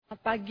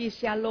pagi,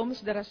 Shalom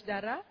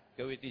saudara-saudara.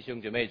 各位弟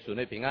兄姐妹，主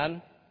内平安。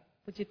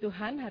 Puji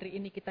Tuhan, hari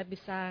ini kita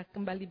bisa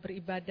kembali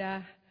beribadah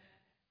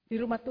di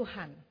rumah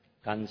Tuhan.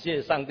 感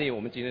谢上帝，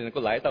我们今天能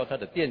够来到他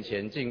的殿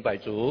前敬拜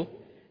主。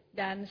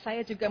 Dan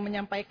saya juga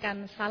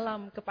menyampaikan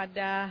salam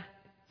kepada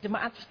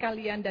jemaat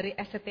sekalian dari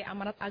SCT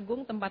Amanat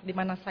Agung, tempat di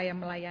mana saya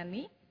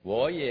melayani.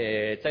 我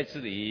也在这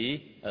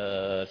里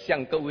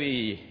向各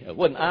位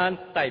问安，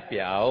代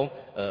表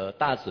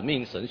大使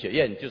命神学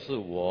院，就是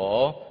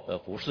我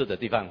服侍的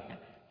地方。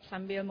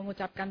 Sambil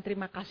mengucapkan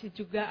terima kasih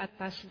juga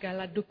atas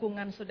segala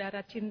dukungan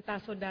saudara, cinta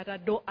saudara,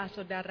 doa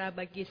saudara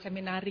bagi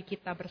seminari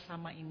kita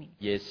bersama ini.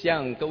 也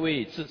向各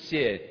位致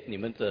谢你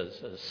们的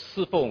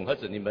侍奉或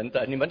者你们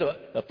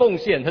的奉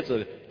献或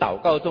者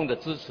祷告中的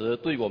支持，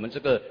对我们这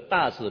个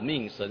大使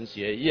命神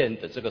学院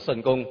的这个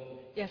圣工。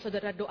 Ya,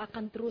 saudara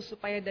doakan terus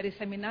supaya dari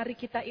seminari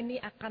kita ini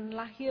akan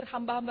lahir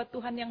hamba-hamba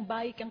Tuhan yang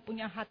baik, yang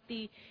punya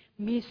hati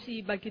misi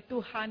bagi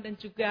Tuhan dan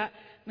juga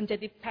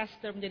menjadi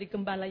pastor, menjadi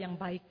gembala yang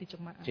baik di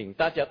jemaat. 请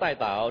大家代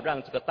祷，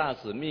让这个大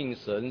使命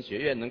神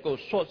学院能够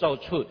塑造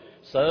出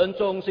神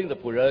中心的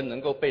仆人，能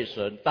够被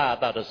神大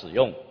大的使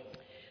用。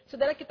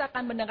 Saudara, kita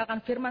akan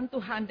mendengarkan firman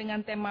Tuhan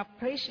dengan tema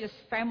Precious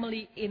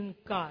Family in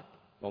God.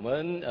 我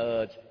们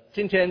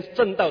今天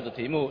正道的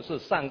题目是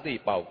上帝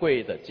宝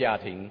贵的家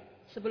庭。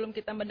 Sebelum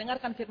kita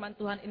mendengarkan firman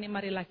Tuhan ini,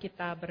 marilah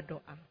kita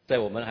berdoa. 在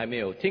我们还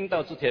没有听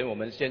到之前，我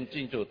们先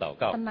进入祷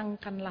告。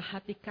 Tenangkanlah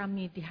hati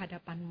kami di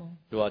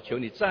hadapan-Mu. 主啊，求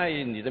你在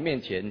你的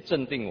面前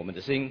镇定我们的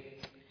心，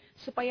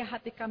 Supaya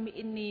hati kami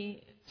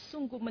ini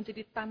sungguh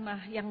menjadi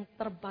tanah yang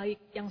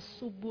terbaik, yang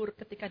subur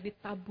ketika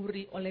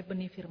ditaburi oleh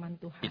benih firman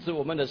以 Tuhan. 致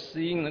我们的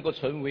心能够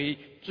成为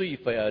最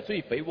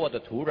肥沃的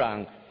土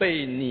壤，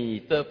被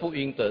你的福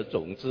音的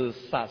种子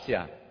撒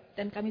下。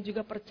 Dan kami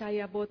juga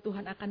percaya bahwa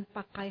Tuhan akan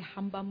pakai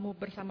hamba-Mu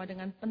bersama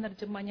dengan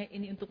penerjemahnya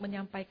ini untuk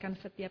menyampaikan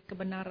setiap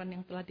kebenaran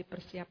yang telah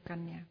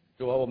dipersiapkannya.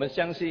 主啊，我们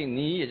相信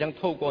你也将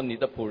透过你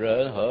的仆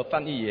人和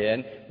翻译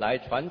员来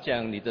传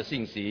讲你的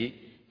信息。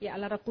 Ya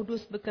Allah Roh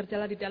Kudus,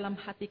 bekerjalah di dalam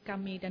hati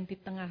kami dan di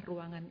tengah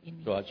ruangan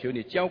ini. 主啊，求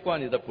你浇灌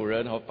你的仆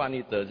人和翻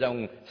译者，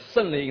让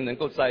圣灵能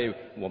够在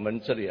我们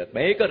这里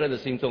每一个人的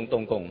心中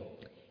动工。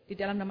 Di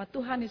dalam nama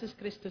Tuhan Yesus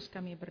Kristus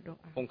kami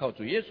berdoa. 奉靠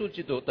主耶稣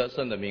基督得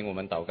胜的名，我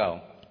们祷告。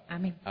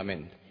 Amin. 阿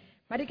门。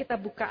 Mari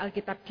kita buka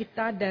Alkitab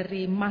kita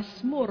dari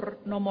Mazmur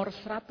nomor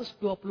 128.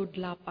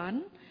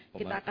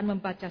 Kita akan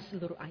membaca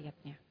seluruh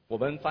ayatnya. 我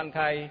们翻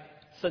开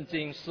圣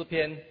经诗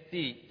篇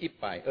第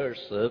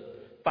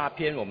128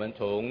篇，我们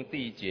从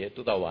第一节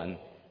读到完。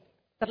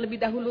 Terlebih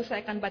dahulu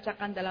saya akan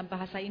bacakan dalam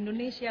bahasa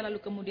Indonesia, lalu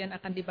kemudian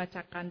akan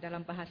dibacakan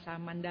dalam bahasa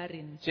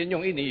Mandarin. 先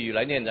用印尼语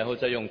来念，然后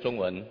再用中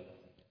文。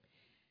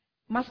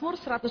 Mazmur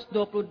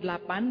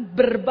 128,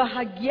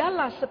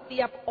 berbahagialah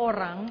setiap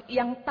orang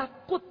yang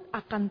takut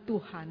akan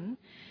Tuhan,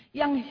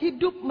 yang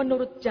hidup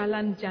menurut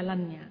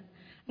jalan-jalannya.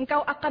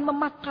 Engkau akan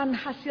memakan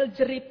hasil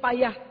jerih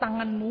payah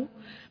tanganmu,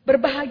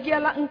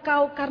 berbahagialah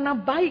engkau karena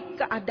baik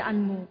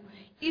keadaanmu.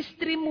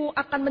 Istrimu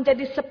akan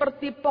menjadi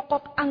seperti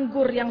pokok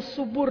anggur yang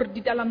subur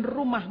di dalam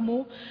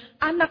rumahmu,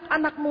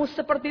 anak-anakmu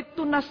seperti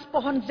tunas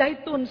pohon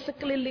zaitun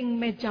sekeliling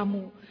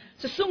mejamu.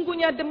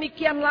 Sesungguhnya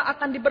demikianlah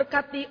akan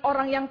diberkati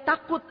orang yang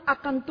takut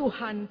akan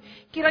Tuhan.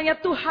 Kiranya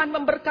Tuhan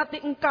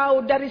memberkati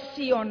engkau dari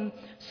Sion,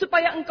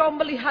 supaya engkau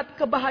melihat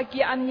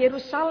kebahagiaan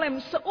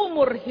Yerusalem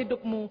seumur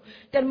hidupmu,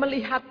 dan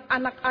melihat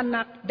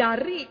anak-anak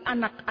dari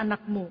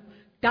anak-anakmu.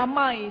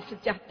 Damai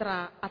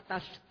sejahtera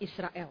atas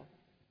Israel.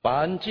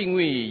 凡敬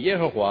畏耶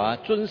和华、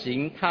遵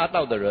行他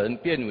道的人，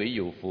变为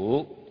有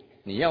福。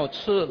你要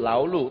吃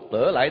劳碌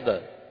得来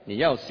的，你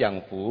要享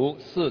福，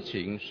事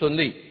情顺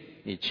利。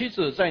你妻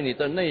子在你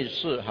的内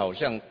室，好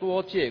像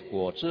多结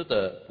果子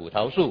的葡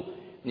萄树；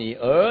你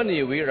儿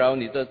女围绕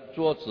你的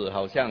桌子，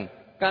好像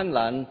甘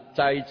蓝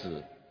栽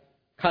子。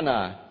看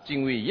啊，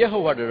敬畏耶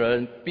和华的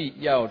人必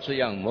要这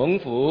样蒙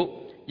福。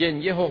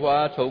愿耶和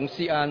华从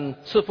西安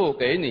赐福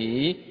给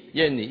你，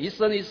愿你一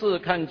生一世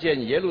看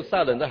见耶路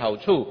撒冷的好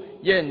处，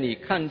愿你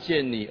看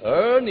见你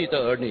儿女的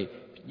儿女，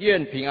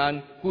愿平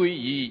安归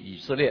于以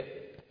色列。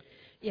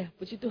 Ya,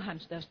 puji Tuhan,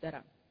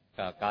 saudara-saudara.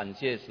 感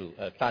谢主，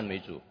赞美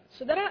主。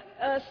 Saudara,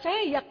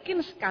 saya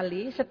yakin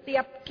sekali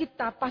setiap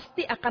kita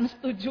pasti akan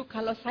setuju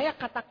kalau saya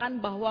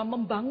katakan bahwa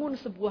membangun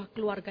sebuah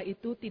keluarga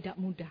itu tidak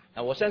mudah.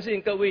 我相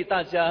信各位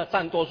大家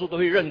占多数都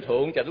会认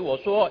同，假如我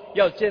说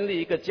要建立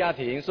一个家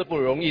庭是不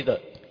容易的。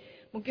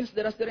 Mungkin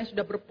saudara-saudara yang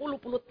sudah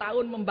berpuluh-puluh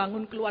tahun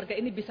membangun keluarga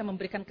ini bisa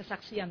memberikan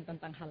kesaksian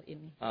tentang hal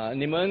ini.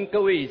 你们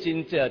各位已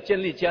经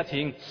建立家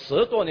庭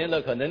10多年了，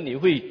可能你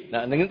会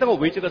能够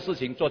为这个事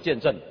情做见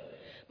证。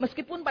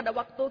 Meskipun pada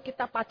waktu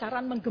kita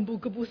pacaran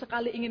menggebu-gebu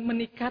sekali ingin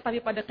menikah, tapi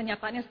pada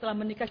kenyataannya setelah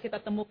menikah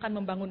kita temukan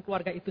membangun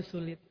keluarga itu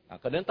sulit.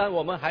 可能当我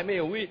们还没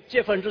有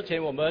结婚之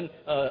前，我们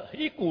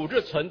一股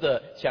热忱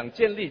的想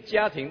建立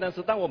家庭，但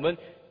是当我们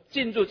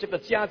进入这个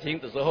家庭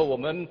的时候，我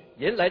们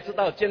原来知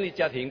道建立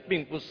家庭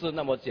并不是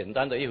那么简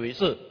单的一回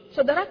事。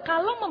 Saudara,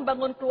 kalau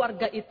membangun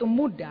keluarga itu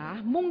mudah,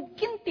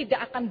 mungkin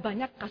tidak akan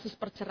banyak kasus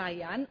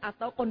perceraian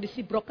atau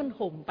kondisi broken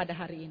home pada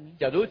hari ini.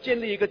 假如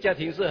建立一个家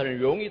庭是很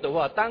容易的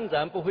话，当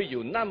然不会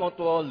有那么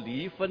多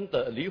离婚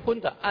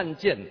的案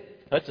件，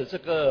而且这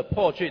个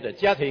破碎的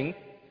家庭。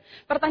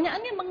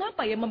 Pertanyaannya,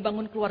 mengapa ya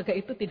membangun keluarga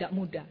itu tidak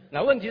mudah?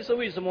 那问题是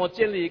为什么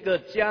建立一个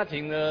家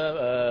庭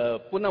呢？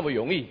不那么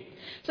容易。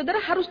 Saudara,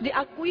 harus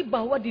diakui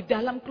bahwa di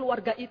dalam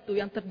keluarga itu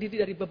yang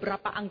terdiri dari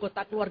beberapa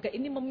anggota keluarga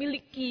ini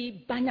memiliki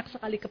banyak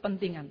sekali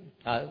kepentingan.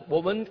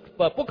 我们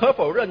不可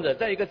否认的，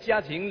在一个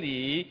家庭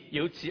里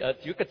有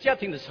一个家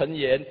庭的成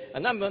员，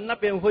那么那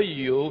边会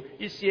有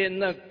一些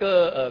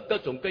各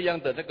种各样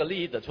的那个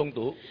利益的冲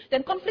突。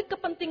 Dan konflik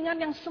kepentingan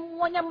yang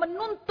semuanya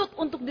menuntut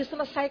untuk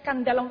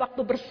diselesaikan dalam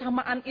waktu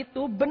bersamaan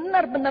itu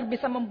benar-benar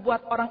bisa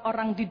membuat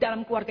orang-orang di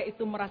dalam keluarga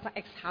itu merasa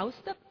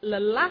exhausted,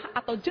 lelah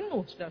atau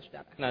jenuh,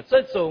 saudara-saudara. 那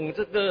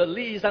这个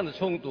利益上的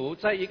冲突，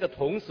在一个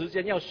同时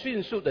间要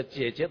迅速的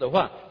解决的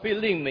话，会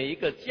令每一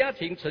个家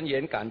庭成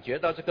员感觉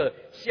到这个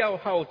消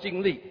耗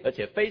精力，而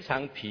且非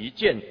常疲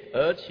倦，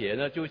而且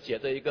呢就觉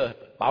得一个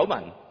饱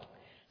满。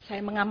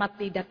 Saya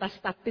mengamati data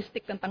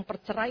statistik tentang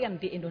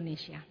perceraian di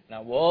Indonesia. 那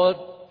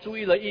我注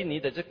意了印尼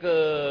的这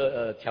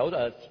个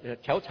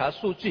调查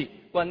数据，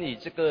关于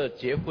这个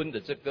结婚的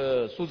这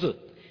个数字。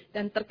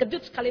 Dan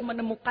terkejut sekali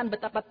menemukan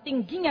betapa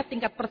tingginya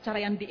tingkat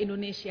perceraian di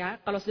Indonesia.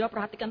 Kalau saudara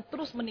perhatikan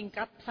terus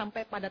meningkat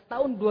sampai pada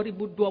tahun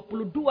 2022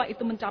 itu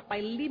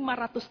mencapai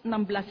 516.334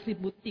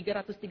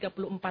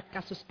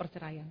 kasus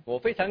perceraian. 我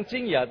非常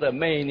惊讶的，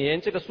每年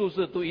这个数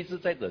字都一直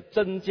在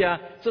增加，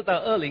直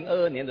到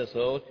2022年的时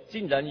候，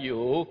竟然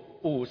有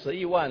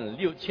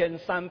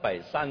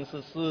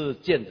51.6334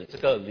件的这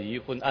个离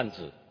婚案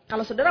子。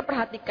 Kalau saudara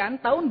perhatikan,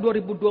 tahun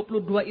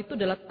 2022 itu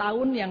adalah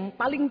tahun yang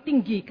paling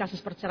tinggi kasus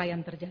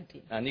perceraian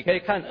terjadi. 你可以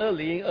看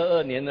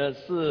2022年呢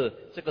是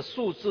这个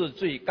数字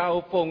最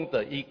高峰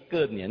的一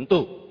个年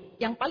度。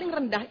 Yang paling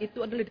rendah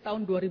itu adalah di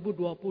tahun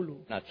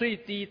 2020. 那最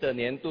低的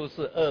年度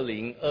是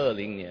2020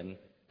年。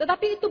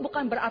 Tetapi itu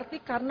bukan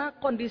berarti karena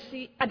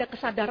kondisi ada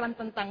kesadaran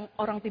tentang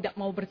orang tidak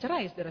mau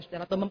bercerai,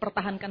 saudara-saudara, atau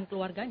mempertahankan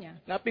keluarganya.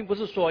 那并不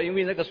是说因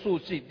为那个数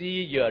据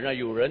低，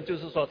有人就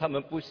是说他们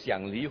不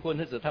想离婚，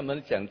或者他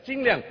们想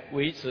尽量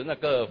维持那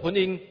个婚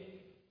姻。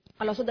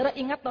 Kalau saudara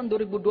ingat tahun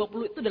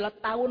 2020 itu adalah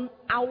tahun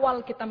awal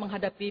kita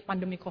menghadapi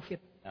pandemi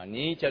COVID.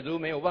 你假如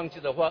没有忘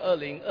记的话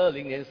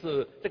，2020年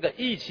是这个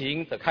疫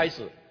情的开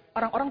始。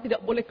 Orang-orang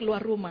tidak boleh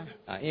keluar rumah.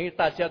 因为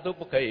大家都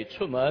不可以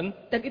出门。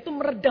 Dan itu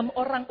meredam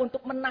orang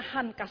untuk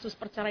menahan kasus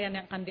perceraian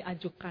yang akan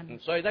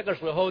diajukan. 所以那个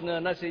时候呢，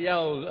那些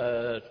要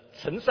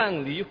呈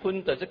上离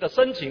婚的这个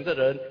申请的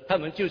人，他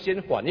们就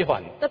先缓一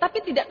缓。 Tetapi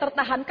tidak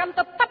tertahankan,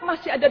 tetap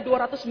masih ada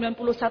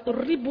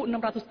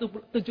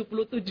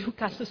 291.677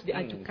 kasus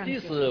diajukan. 即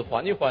使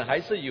缓一缓，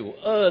还是有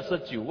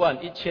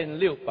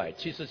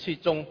291677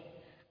宗。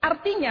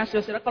 Artinya,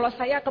 saudara, kalau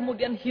saya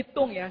kemudian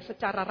hitung ya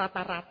secara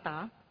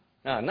rata-rata.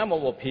 那么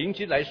我平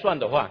均来算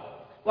的话，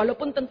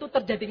 walaupun tentu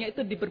terjadinya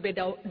itu di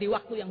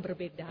waktu yang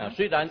berbeda.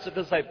 虽然这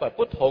个在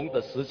不同的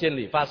时间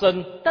里发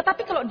生，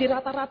 Tetapi kalau di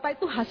rata-rata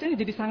itu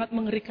hasilnya jadi sangat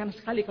mengerikan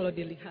sekali kalau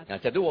dilihat.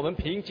 假如我们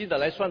平均的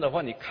来算的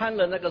话，你看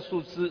了那个数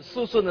字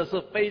呢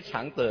是非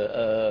常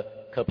的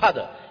可怕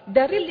的。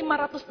 Dari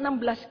 516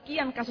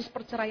 sekian kasus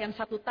perceraian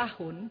satu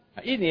tahun,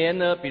 一年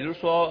呢，比如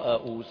说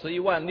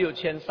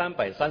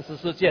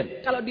516334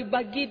件， kalau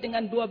dibagi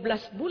dengan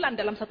 12 bulan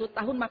dalam satu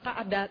tahun maka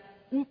ada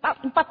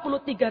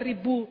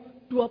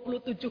 43.027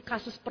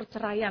 kasus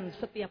perceraian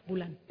setiap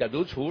bulan. 假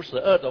如除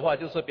12的话，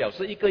就是表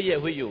示一个月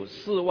会有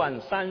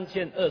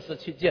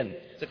43027件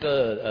这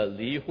个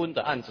离婚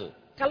的案子。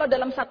 Kalau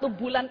dalam satu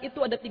bulan itu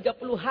ada 30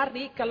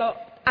 hari, kalau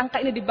angka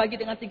ini dibagi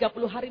dengan 30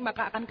 hari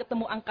maka akan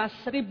ketemu angka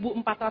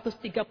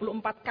 1434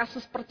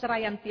 kasus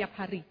perceraian tiap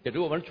hari. 假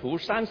如我们除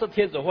30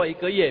天的话，一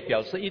个月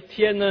表示一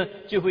天呢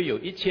就会有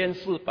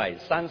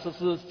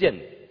1434件。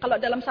 Kalau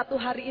dalam satu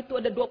hari itu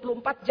ada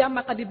 24 jam,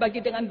 maka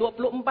dibagi dengan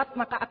 24,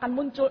 maka akan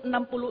muncul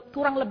 60,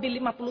 kurang lebih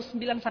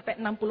 59 sampai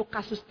 60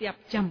 kasus tiap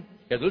jam.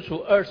 假如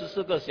除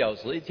24个小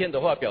时一天的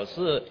话，表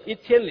示一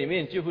天里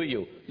面就会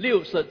有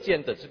60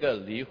件的这个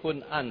离婚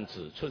案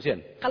子出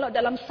现。 Kalau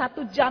dalam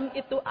 1 jam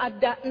itu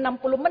ada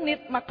 60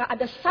 menit, maka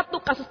ada 1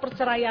 kasus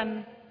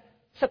perceraian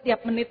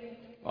setiap menit.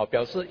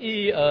 表示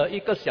一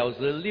个小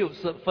时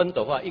60分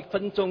的话，1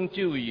分钟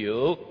就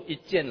有1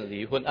件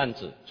离婚案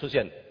子出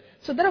现。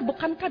 Saudara,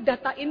 bukankah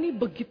data ini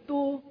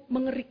begitu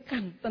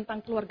mengerikan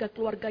tentang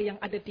keluarga-keluarga yang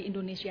ada di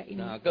Indonesia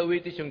ini? 各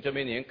位弟兄姐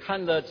妹，您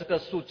看了这个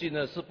数据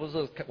呢，是不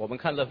是我们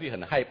看了会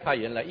很害怕？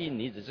原来印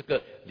尼的这个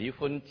离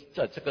婚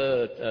这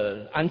个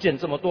案件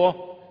这么多。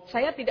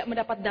 Saya tidak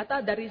mendapat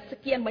data dari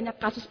sekian banyak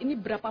kasus ini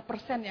berapa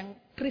persen yang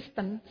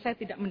Kristen, saya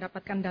tidak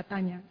mendapatkan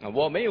datanya.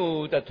 我没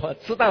有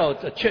知道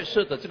确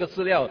实的这个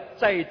资料，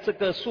在这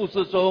个数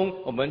字中，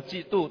我们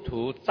基督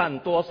徒占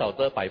多少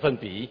的百分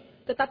比？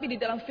 Tetapi di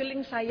dalam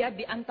feeling saya,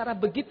 di antara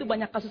begitu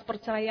banyak kasus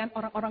perceraian,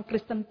 orang-orang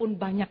Kristen pun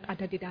banyak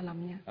ada di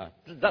dalamnya.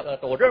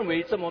 我认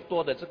为这么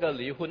多的这个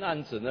离婚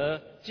案子呢，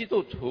基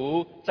督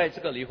徒在这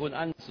个离婚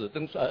案子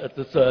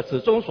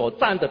中所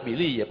占的比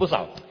例也不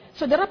少。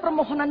 Saudara,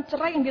 permohonan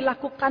cerai yang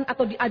dilakukan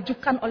atau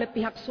diajukan oleh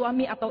pihak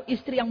suami atau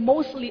istri yang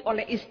mostly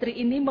oleh istri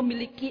ini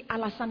memiliki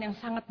alasan yang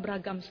sangat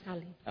beragam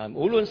sekali.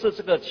 无论是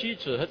这个妻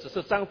子或者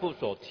是丈夫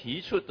所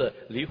提出的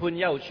离婚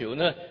要求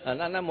呢，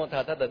那么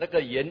他的那个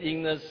原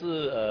因呢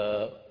是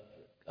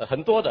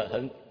很多的，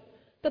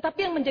 Tetapi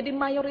yang menjadi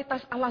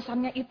mayoritas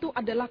alasannya itu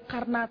adalah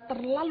karena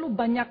terlalu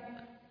banyak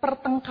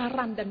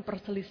pertengkaran dan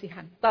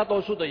perselisihan. 大多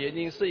数的原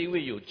因是因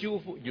为有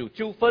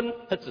纠纷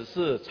或者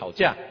是吵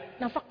架。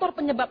 Nah, faktor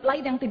penyebab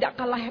lain yang tidak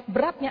kalah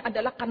beratnya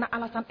adalah karena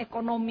alasan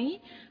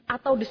ekonomi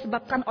atau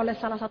disebabkan oleh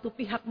salah satu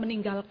pihak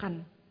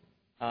meninggalkan.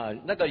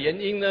 那个原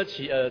因呢，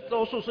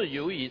多数是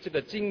由于这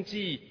个经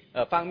济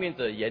方面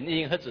的原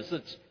因，或者是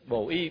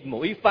某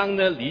一方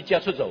呢离家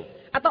出走。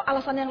 Atau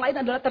alasan yang lain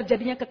adalah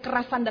terjadinya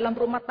kekerasan dalam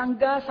rumah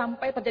tangga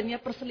sampai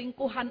terjadinya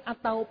perselingkuhan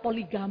atau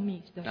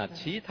poligami.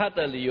 其他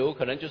的理由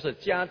可能就是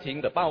家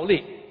庭的暴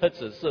力，或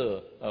者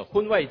是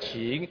婚外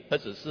情，或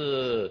者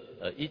是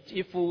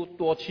一夫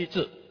多妻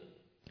制。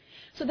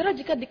 Saudara,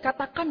 jika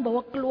dikatakan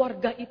bahwa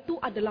keluarga itu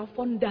adalah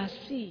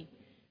fondasi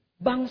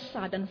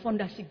bangsa dan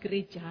fondasi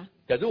gereja,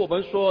 假如我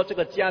们说这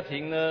个家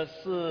庭呢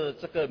是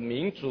这个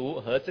民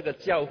族和这个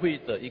教会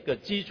的一个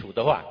基础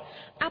的话，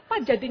 apa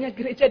jadinya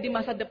gereja di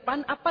masa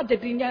depan, apa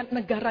jadinya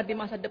negara di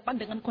masa depan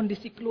dengan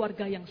kondisi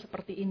keluarga yang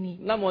seperti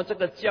ini? 那么这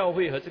个教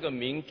会和这个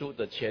民族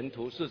的前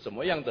途是怎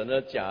么样的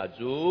呢？假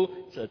如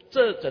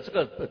这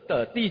个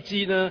地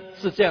基呢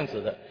是这样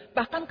子的。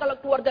 Bahkan kalau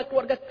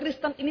keluarga-keluarga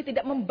Kristen ini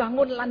tidak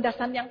membangun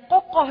landasan yang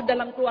kokoh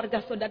dalam keluarga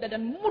saudara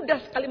dan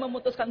mudah sekali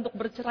memutuskan untuk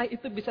bercerai,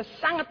 itu bisa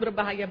sangat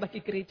berbahaya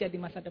bagi gereja di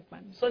masa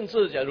depan. 甚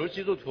至假如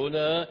基督徒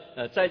呢，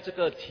在这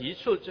个提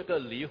出这个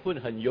离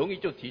婚很容易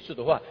就提出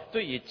的话，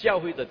对于教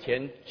会的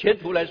前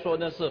途来说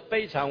呢是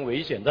非常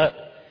危险的。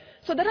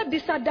 Saudara,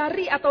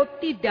 disadari atau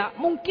tidak,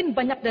 mungkin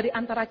banyak dari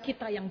antara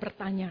kita yang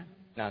bertanya.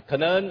 那可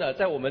能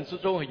在我们之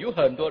中有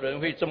很多人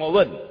会这么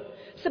问。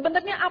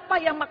 Sebenarnya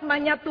apa yang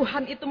maknanya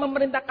Tuhan itu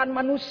memerintahkan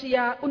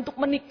manusia untuk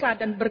menikah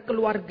dan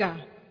berkeluarga?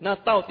 那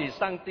到底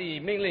上帝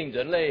命令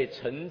人类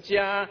成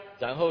家，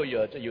然后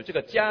有这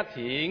个家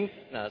庭，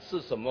那是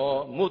什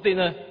么目的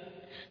呢？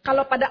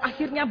 Kalau pada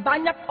akhirnya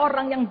banyak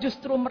orang yang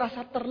justru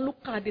merasa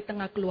terluka di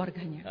tengah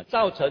keluarganya.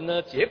 造成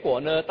呢结果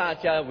呢，大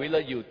家为了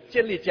有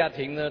建立家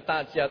庭呢，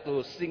大家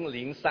都心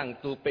灵上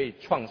都被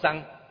创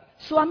伤。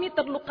 Suami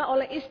terluka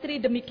oleh istri,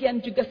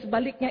 demikian juga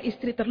sebaliknya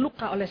istri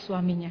terluka oleh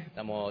suaminya.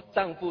 那么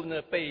丈夫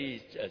呢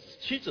被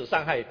妻子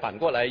伤害，反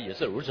过来也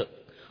是如此。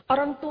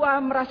 Orang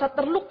tua merasa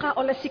terluka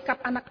oleh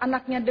sikap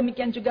anak-anaknya,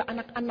 demikian juga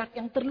anak-anak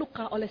yang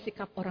terluka oleh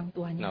sikap orang 那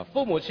tuanya.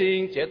 父母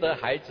亲觉得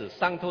孩子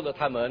伤透了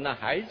他们，那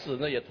孩子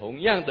呢也同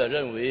样的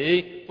认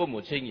为父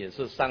母亲也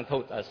是伤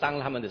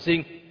了他们的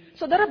心。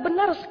 Saudara,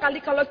 benar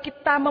sekali kalau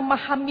kita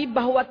memahami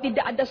bahwa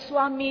tidak ada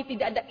suami,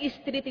 tidak ada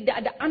istri,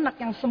 tidak ada anak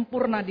yang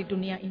sempurna di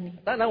dunia ini.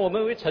 当然，我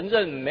们会承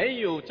认没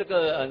有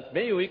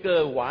一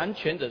个完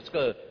全的这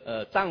个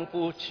丈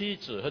夫、妻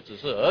子或者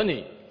是儿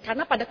女。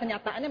 Karena pada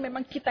kenyataannya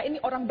memang kita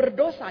ini orang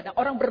berdosa, dan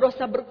orang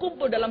berdosa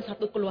berkumpul dalam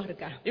satu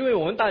keluarga. 因为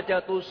我们大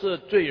家都是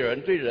罪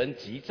人，罪人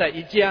集在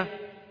一家。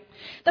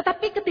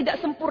 Tetapi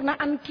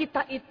ketidaksempurnaan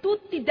kita itu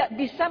tidak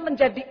bisa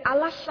menjadi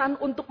alasan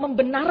untuk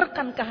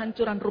membenarkan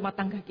kehancuran rumah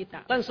tangga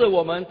kita. 但是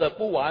我们的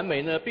不完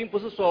美呢，并不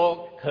是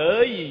说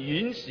可以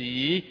允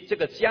许这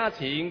个家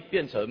庭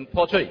变成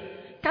破碎。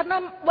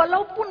 Karena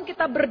walaupun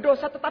kita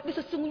berdosa, tetapi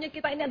sesungguhnya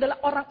kita ini adalah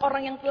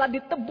orang-orang yang telah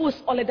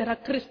ditebus oleh darah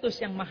Kristus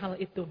yang mahal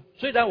itu.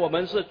 虽然我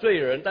们是罪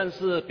人，但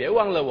是别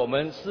忘了我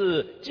们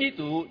是基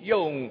督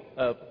用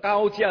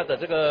高价的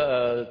这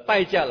个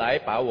代价来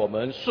把我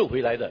们赎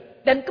回来的。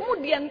 Dan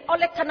kemudian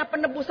oleh karena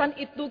penebusan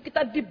itu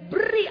kita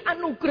diberi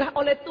anugerah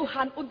oleh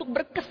Tuhan untuk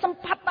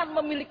berkesempatan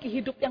memiliki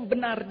hidup yang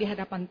benar di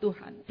hadapan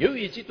Tuhan. 由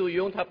于基督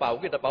用他宝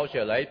贵的宝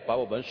血来把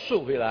我们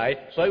赎回来，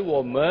所以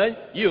我们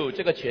有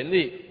这个权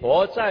利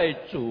活在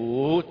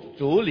主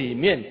里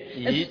面，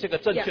以这个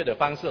正确的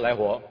方式来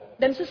活。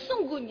 Dan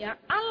sesungguhnya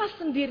Allah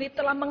sendiri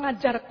telah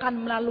mengajarkan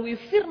melalui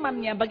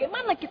firman-Nya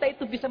bagaimana kita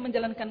itu bisa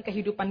menjalankan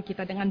kehidupan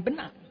kita dengan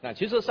benar. 那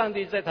其实上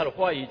帝在他的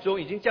话语中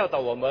已经教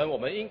导我们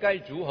应该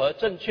如何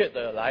正确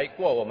的来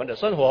过我们的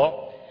生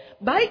活。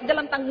 Baik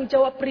dalam tanggung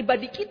jawab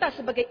pribadi kita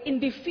sebagai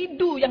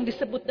individu yang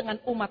disebut dengan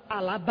umat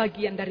Allah,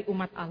 bagian dari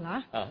umat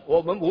Allah.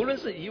 我们无论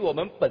是以我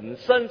们本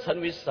身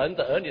成为神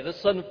的儿女的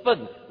身份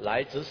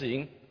来执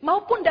行。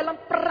 Maupun dalam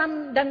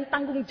peran dan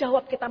tanggung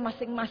jawab kita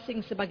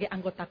masing-masing sebagai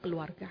anggota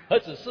keluarga. 而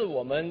只是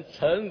我们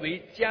成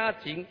为家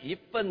庭一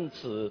份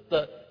子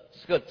的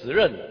这个责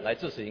任来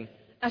执行。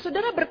 Nah,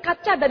 saudara,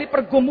 berkaca dari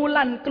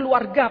pergumulan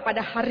keluarga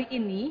pada hari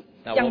ini,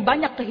 yang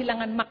banyak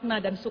kehilangan makna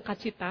dan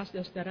sukacita,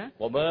 saudara.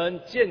 我们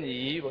鉴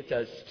于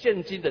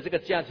现今的这个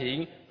家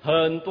庭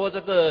很多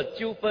这个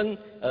纠纷，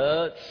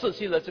而失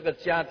去了这个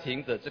家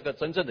庭的这个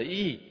真正的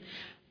意义。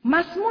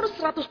Mazmur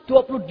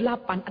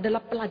 128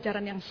 adalah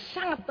pelajaran yang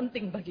sangat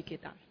penting bagi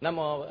kita. 那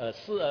么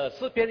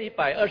诗篇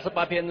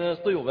128篇呢，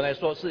对我们来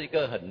说是一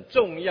个很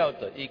重要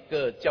的一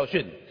个教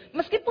训。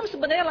 Meskipun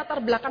sebenarnya latar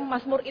belakang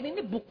Mazmur ini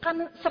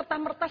bukan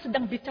serta-merta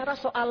sedang bicara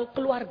soal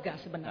keluarga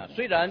sebenarnya.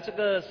 虽然这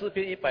个诗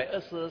篇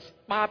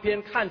128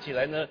篇看起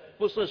来呢，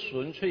不是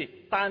纯粹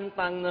单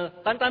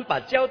单把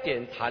焦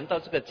点谈到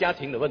这个家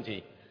庭的问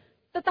题。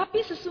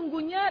 Tetapi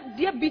sesungguhnya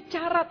dia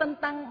bicara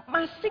tentang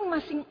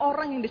masing-masing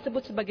orang yang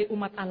disebut sebagai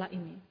umat Allah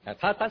ini.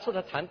 但是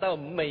他谈到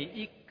每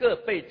一个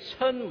被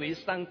称为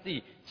上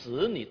帝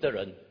子女的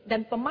人。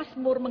 Dan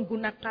pemazmur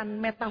menggunakan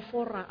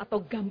metafora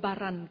atau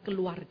gambaran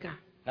keluarga.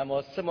 那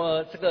么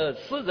这个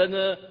诗人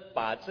呢，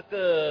把这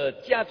个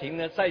家庭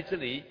呢，在这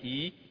里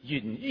以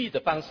隐喻的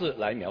方式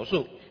来描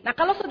述。 Nah,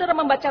 kalau saudara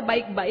membaca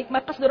baik-baik,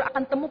 maka saudara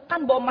akan temukan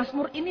bahwa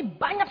Mazmur ini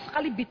banyak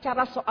sekali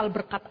bicara soal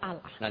berkat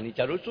Allah. 那你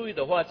假如注意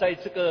的话，在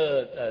这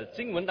个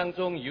经文当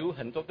中有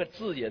很多个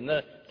字眼呢，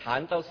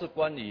谈到是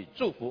关于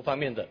祝福方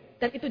面的。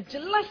 Dan itu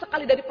jelas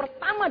sekali dari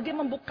pertama dia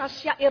membuka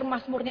syair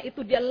Mazmurnya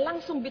itu dia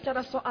langsung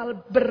bicara soal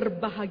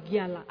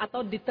berbahagialah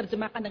atau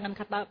diterjemahkan dengan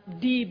kata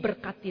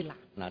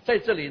diberkatilah. 那在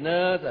这里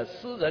呢，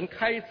诗人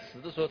开始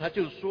的时候他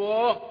就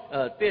说，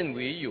变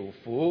为有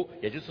福，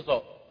也就是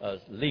说，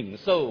领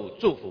受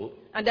祝福。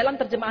 Nah, dalam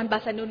terjemahan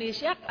bahasa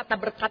Indonesia kata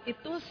berkat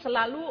itu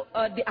selalu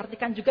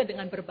diartikan juga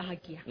dengan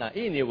berbahagia. 那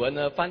印尼文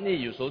呢翻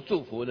译有时候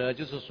祝福呢，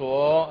就是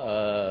说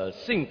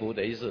幸福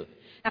的意思。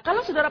 Nah,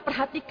 kalau saudara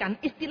perhatikan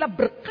istilah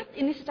berkat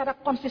ini secara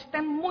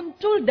konsisten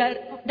muncul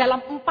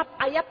dalam 4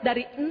 ayat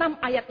dari 6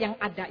 ayat yang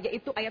ada,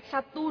 yaitu ayat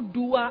 1,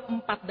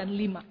 2, 4, dan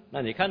 5.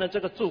 那你看到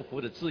这个祝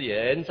福的字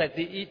眼，在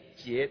第1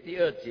节、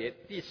第2节、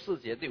第4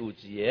节、第5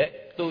节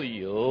都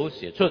有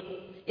写出。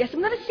 Ya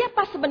sebenarnya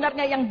siapa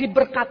sebenarnya yang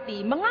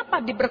diberkati? Mengapa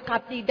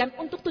diberkati? Dan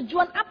untuk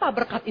tujuan apa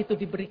berkat itu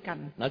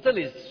diberikan? 那这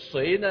里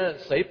谁呢？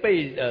谁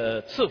被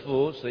赐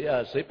福？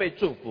谁被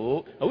祝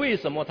福？为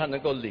什么他能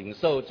够领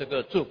受这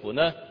个祝福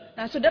呢？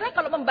 Nah, saudara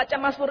kalau membaca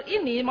Mazmur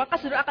ini, maka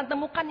saudara akan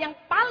temukan yang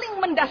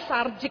paling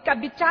mendasar jika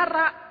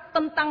bicara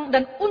tentang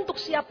dan untuk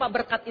siapa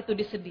berkat itu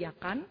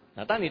disediakan.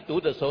 那当你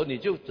读的时候，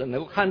你就能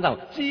够看到，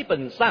基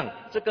本上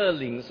这个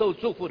领受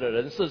祝福的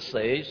人是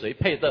谁，谁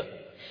配的。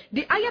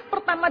 Di ayat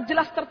pertama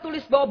jelas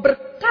tertulis bahwa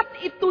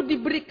berkat itu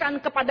diberikan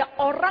kepada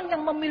orang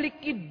yang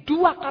memiliki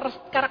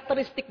 2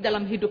 karakteristik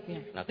dalam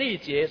hidupnya. 那第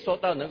1节说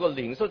到能够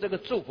领受这个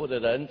祝福的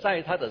人，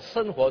在他的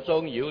生活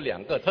中有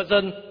2个特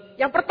征。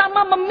 Yang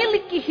pertama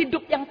memiliki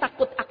hidup yang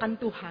takut akan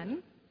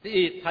Tuhan. 第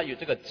一，他有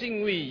这个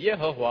敬畏耶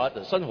和华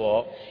的生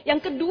活；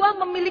 Yang kedua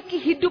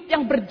memiliki hidup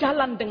yang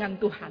berjalan dengan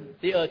Tuhan.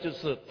 第二，就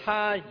是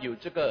他有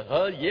这个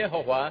和耶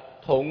和华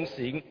同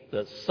行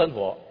的生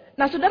活。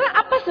 Nah, saudara,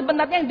 apa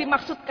sebenarnya yang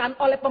dimaksudkan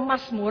oleh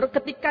pemazmur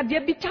ketika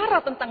dia bicara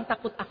tentang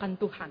takut akan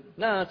Tuhan?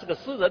 那这个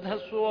诗人他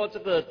说这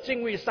个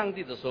敬畏上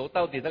帝的时候，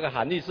到底那个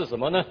含义是什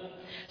么呢？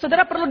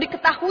 Saudara perlu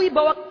diketahui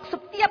bahwa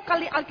setiap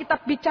kali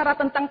Alkitab bicara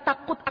tentang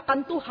takut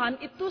akan Tuhan,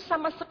 itu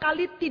sama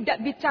sekali tidak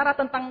bicara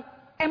tentang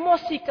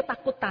emosi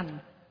ketakutan.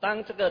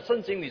 当这个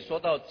圣经里说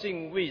到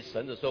敬畏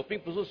神的时候，并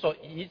不是说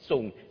以一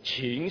种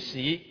情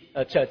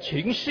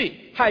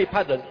绪害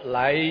怕的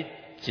来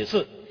解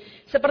释。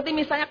 Seperti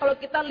misalnya kalau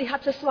kita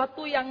lihat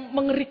sesuatu yang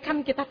mengerikan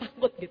kita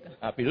takut gitu.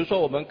 比如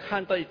说我们看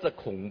到一个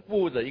恐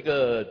怖的一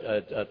个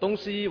东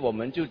西，我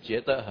们就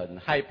觉得很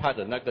害怕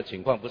的那个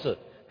情况，不是？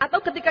 Atau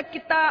ketika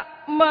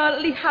kita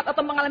melihat atau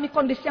mengalami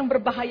kondisi yang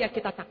berbahaya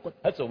kita takut.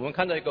 而且我们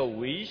看到一个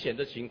危险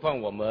的情况，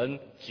我们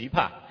惧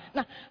怕。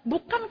 Nah,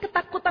 bukan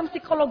ketakutan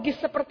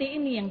psikologis seperti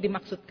ini yang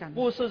dimaksudkan.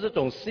 不是这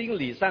种心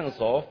理上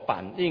所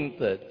反映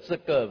的这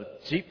个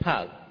惧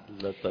怕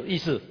的意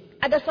思。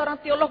 Ada seorang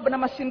teolog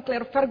bernama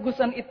Sinclair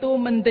Ferguson itu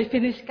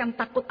mendefinisikan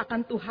takut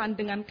akan Tuhan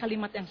dengan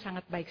kalimat yang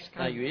sangat baik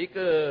那 sekali. 有一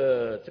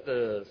个这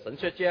个神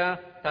学家，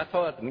他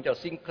名叫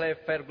Sinclair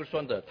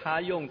Ferguson 的，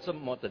他用这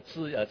么的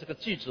这个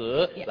句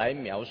子来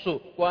描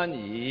述关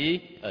于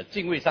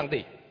敬畏上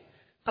帝。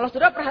 Kalau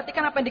saudara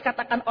perhatikan apa yang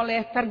dikatakan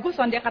oleh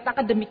Ferguson, dia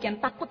katakan demikian,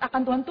 takut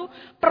akan Tuhan itu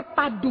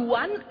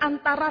perpaduan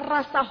antara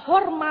rasa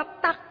hormat,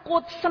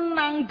 takut,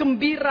 senang,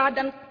 gembira,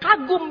 dan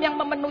kagum yang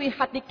memenuhi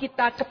hati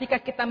kita ketika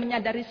kita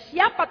menyadari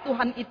siapa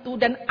Tuhan itu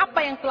dan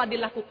apa yang telah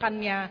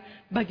dilakukannya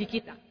bagi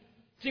kita.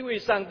 敬畏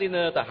上帝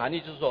呢的含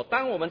义就是说，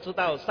当我们知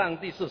道上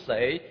帝是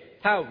谁，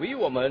他为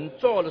我们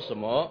做了什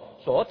么，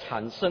所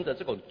产生的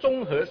这种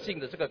综合性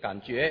的这个感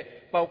觉，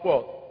包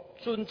括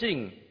尊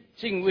敬、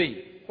敬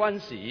畏、欢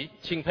喜、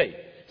钦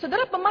佩。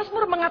 Saudara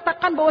pemazmur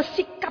mengatakan bahwa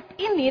sikap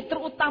ini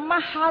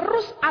terutama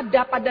harus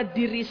ada pada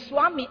diri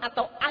suami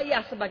atau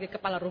ayah sebagai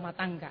kepala rumah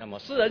tangga. 那么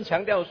诗人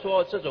强调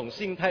说，这种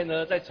心态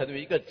呢，在成为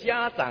一个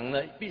家长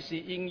呢，必须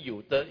应有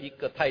的一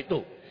个态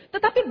度。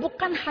 Tetapi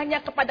bukan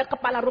hanya kepada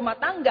kepala rumah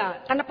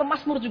tangga, karena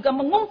pemazmur juga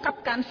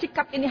mengungkapkan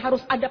sikap ini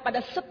harus ada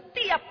pada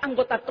setiap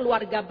anggota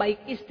keluarga,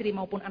 baik istri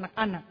maupun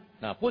anak-anak.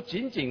 那不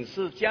仅仅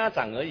是家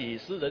长而已，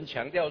诗人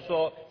强调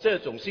说，这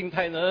种心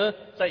态呢，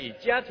在与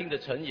家庭的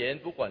成员，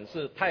不管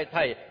是太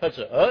太或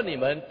者儿女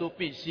们，都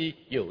必须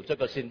有这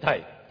个心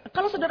态。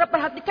 Kalau saudara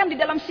perhatikan di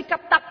dalam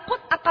sikap takut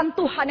akan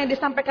Tuhan yang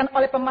disampaikan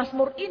oleh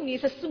pemazmur ini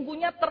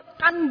sesungguhnya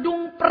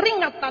terkandung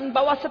peringatan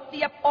bahwa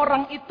setiap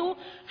orang itu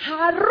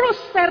harus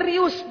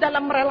serius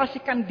dalam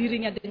merelasikan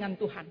dirinya dengan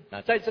Tuhan.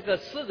 那在这个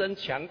诗人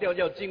强调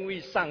要敬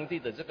畏上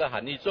帝的这个含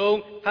义中，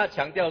他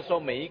强调说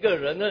每一个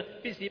人呢，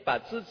必须把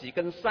自己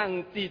跟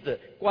上帝的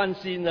关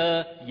系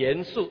呢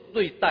严肃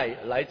对待，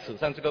来扯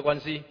上这个关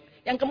系。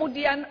 Yang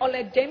kemudian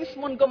oleh James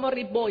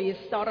Montgomery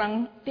Boyce,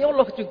 seorang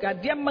teolog juga,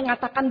 dia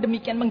mengatakan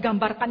demikian,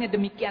 menggambarkannya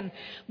demikian,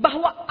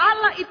 bahwa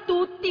Allah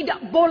itu tidak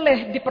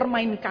boleh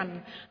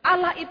dipermainkan.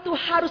 Allah itu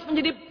harus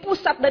menjadi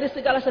pusat dari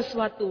segala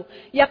sesuatu,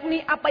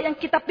 yakni apa yang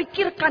kita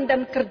pikirkan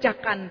dan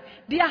kerjakan.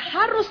 Dia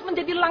harus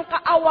menjadi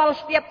langkah awal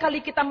setiap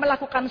kali kita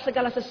melakukan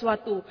segala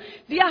sesuatu.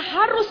 Dia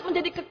harus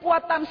menjadi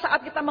kekuatan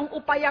saat kita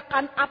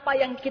mengupayakan apa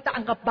yang kita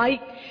anggap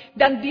baik.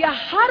 Dan dia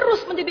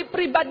harus menjadi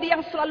pribadi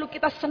yang selalu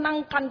kita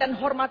senangkan dan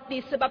hormati.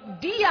 Sebab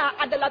dia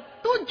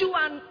adalah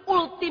tujuan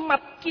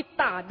ultimat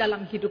kita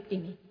dalam hidup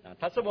ini.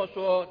 他这么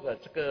说，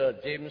这个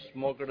James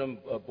Morgan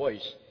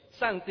Boyce，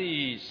 上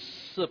帝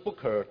是不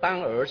可当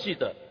儿戏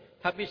的，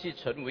他必须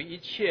成为一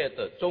切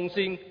的中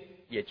心，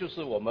也就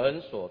是我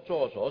们所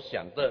做所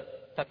想的，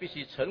他必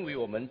须成为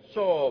我们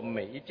做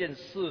每一件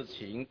事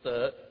情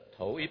的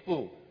头一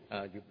步。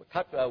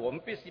 我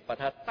们必须把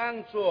它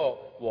当作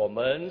我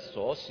们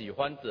所喜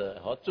欢的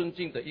和尊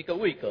敬的一个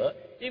位格，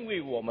因为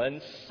我们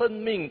生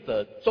命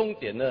的终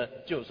点呢，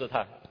就是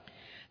它。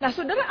 Nah,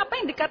 saudara, apa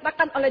yang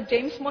dikatakan oleh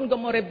James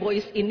Montgomery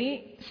Boyce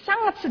ini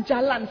sangat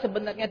sejalan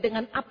sebenarnya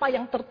dengan apa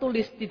yang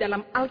tertulis di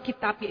dalam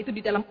Alkitab, yaitu di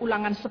dalam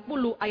Ulangan 10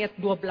 ayat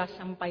 12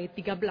 sampai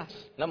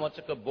 13. 那么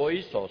这个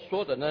Boyce 所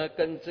说的呢，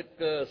跟这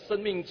个《申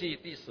命记》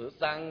第10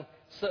章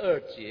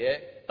12节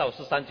到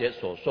13节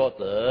所说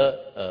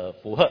的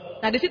符合。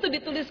 Nah, di situ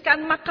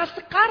dituliskan, maka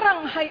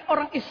sekarang hai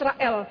orang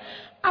Israel,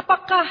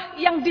 apakah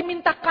yang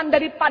dimintakan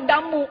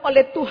daripadamu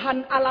oleh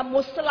Tuhan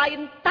Allahmu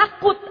selain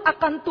takut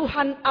akan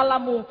Tuhan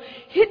Allahmu,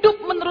 hidup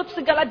menurut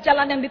segala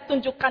jalan yang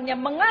ditunjukkannya,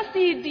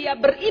 mengasihi Dia,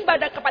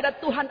 beribadah kepada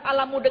Tuhan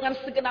Allahmu dengan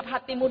segenap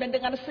hatimu dan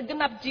dengan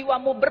segenap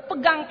jiwamu,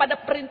 berpegang pada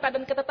perintah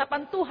dan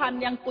ketetapan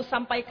Tuhan yang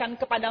kusampaikan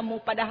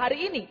kepadamu pada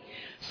hari ini,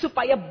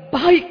 supaya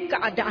baik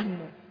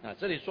keadaanmu. 那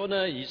这里说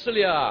呢，以色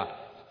列啊，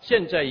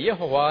现在耶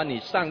和华你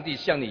上帝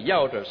向你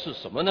要的是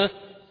什么呢？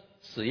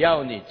只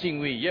要你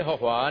敬畏耶和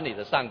华你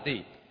的上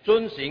帝，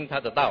遵行他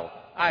的道，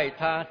爱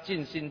他，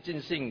尽心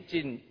尽性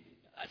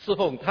侍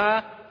奉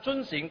他，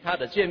遵行他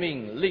的诫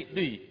命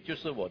律，就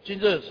是我今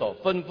日所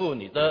吩咐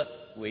你的，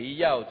为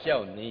要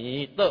叫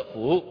你得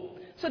福。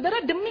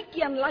 Saudara,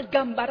 demikianlah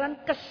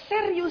gambaran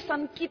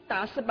keseriusan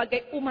kita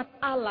sebagai umat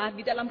Allah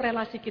di dalam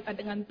relasi kita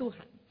dengan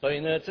Tuhan. 所以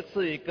呢，这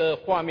是一个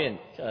画面，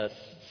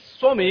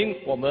说明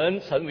我们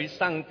成为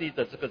上帝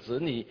的这个子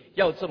女，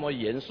要这么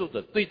严肃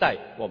的对待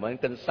我们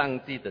跟上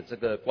帝的这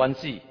个关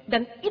系。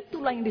 Dan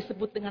itulah yang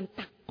disebut dengan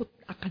takut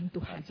akan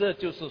Tuhan. 这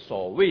就是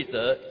所谓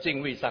的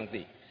敬畏上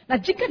帝。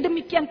 Nah, jika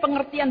demikian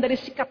pengertian dari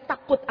sikap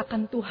takut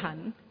akan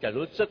Tuhan, 假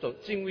如这种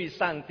敬畏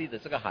上帝的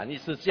这个含义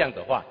是这样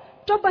的话，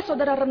 coba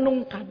saudara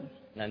renungkan.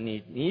 那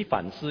你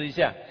反思一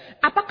下，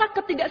 Apakah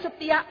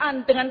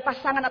ketidaksetiaan dengan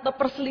pasangan atau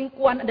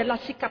perselingkuhan adalah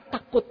sikap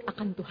takut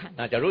akan Tuhan?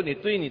 那假如你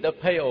对你的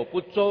配偶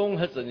不忠，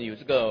或者你有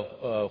这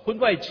个婚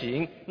外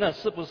情，那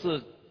是不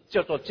是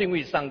叫做敬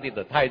畏上帝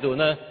的态度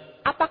呢？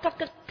 Apakah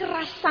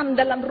kekerasan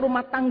dalam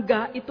rumah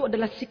tangga itu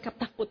adalah sikap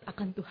takut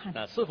akan Tuhan?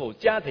 那是否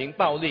家庭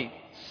暴力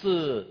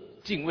是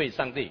敬畏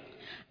上帝？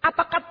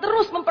 Apakah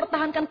terus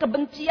mempertahankan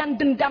kebencian,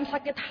 dendam,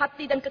 sakit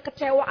hati, dan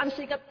kekecewaan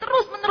sehingga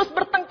terus-menerus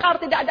bertengkar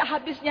tidak ada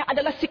habisnya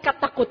adalah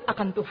sikap takut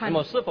akan Tuhan? 那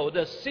么是否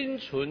的心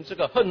存这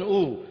个恨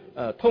恶、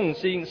痛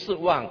心失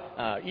望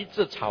一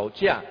直吵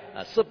架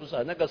是不是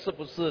是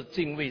不是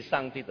敬畏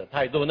上帝的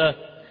态度呢？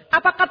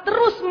 Apakah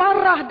terus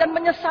marah dan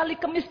menyesali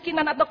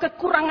kemiskinan atau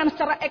kekurangan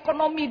secara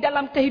ekonomi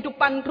dalam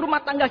kehidupan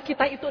rumah tangga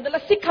kita itu adalah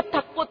sikap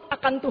takut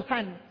akan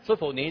Tuhan? 是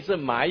否你一直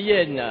埋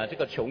怨这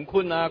个穷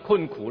困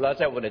困苦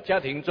在我的家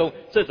庭中，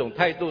这种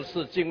态度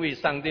是敬畏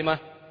上帝吗？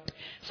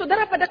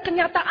 Saudara, pada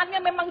kenyataannya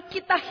memang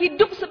kita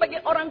hidup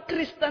sebagai orang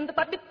Kristen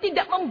tetapi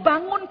tidak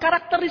membangun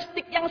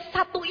karakteristik yang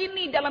satu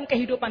ini dalam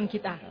kehidupan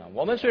kita.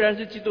 我们虽然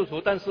是基督徒，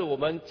但是我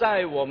们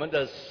在我们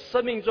的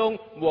生命中，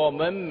我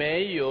们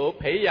没有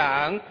培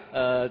养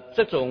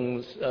这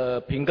种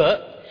品格。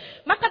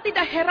 Maka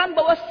tidak heran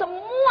bahwa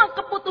semua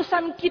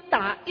keputusan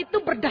kita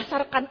itu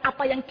berdasarkan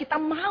apa yang kita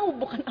mau,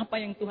 bukan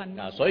apa yang Tuhan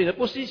mau. 所以呢，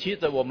不稀奇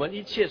的，我们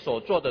一切所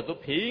做的都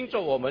凭着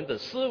我们的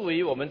思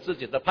维、我们自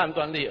己的判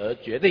断力而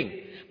决定。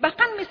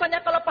 Bahkan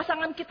misalnya kalau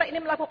pasangan kita ini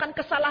melakukan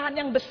kesalahan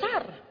yang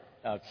besar.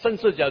 甚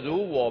至假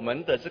如我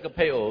们的这个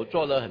配偶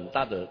做了很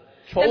大的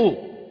错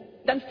误。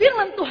 Dan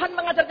firman Tuhan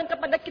mengajarkan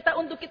kepada kita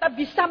untuk kita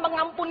bisa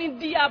mengampuni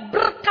dia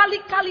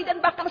berkali-kali dan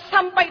bahkan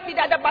sampai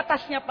tidak ada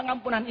batasnya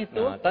pengampunan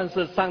itu. 但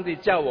是上帝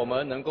叫我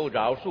们能够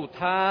饶恕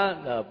他，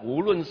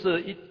无论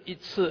是一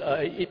次、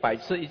100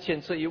次、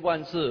1000次、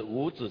10000次，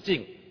无止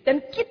境。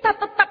 Dan kita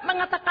tetap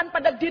mengatakan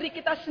pada diri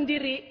kita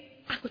sendiri,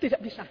 aku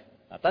tidak bisa.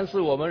 但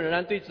是我们仍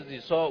然对自己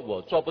说，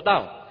我做不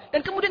到。Dan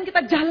kemudian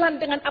kita jalan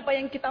dengan apa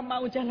yang kita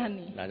mau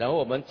jalani. 然后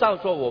我们照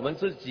做我们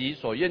自己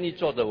所愿意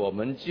做的，我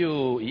们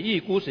就一意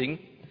孤行。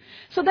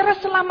 Saudara,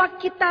 selama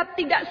kita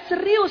tidak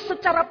serius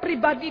secara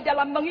pribadi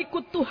dalam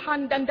mengikut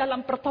Tuhan dan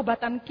dalam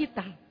pertobatan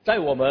kita, 在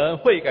我们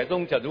悔改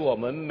中，假如我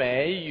们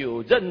没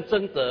有认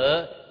真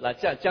的来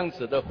这样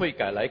子的悔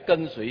改来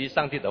跟随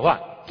上帝的话，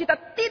 kita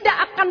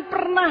tidak akan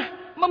pernah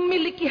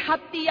memiliki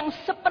hati yang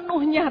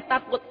sepenuhnya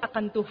takut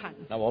akan Tuhan.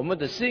 那我们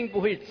的心不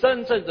会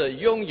真正的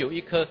拥有一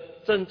颗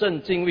真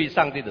正敬畏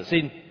上帝的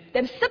心。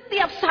 Dan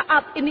setiap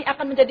saat ini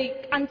akan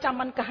menjadi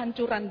ancaman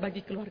kehancuran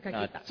bagi keluarga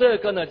那 kita. 这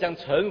个呢，将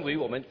成为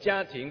我们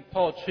家庭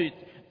破碎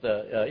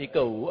的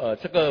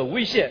这个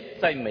威胁，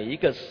在每一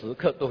个时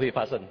刻都会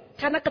发生。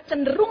 Karena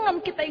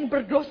kecenderungan kita yang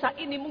berdosa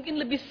ini mungkin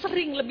lebih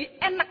sering, lebih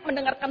enak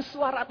mendengarkan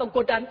suara atau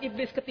godaan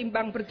iblis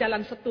ketimbang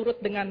berjalan seturut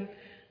dengan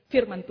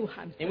firman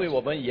Tuhan. 因为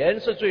我们原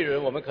是罪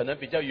人，我们可能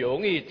比较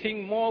容易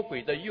听魔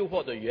鬼的诱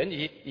惑的言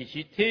语，以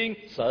及听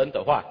神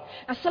的话。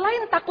 Nah,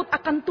 selain takut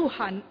akan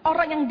Tuhan,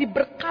 orang yang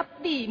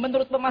diberkati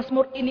menurut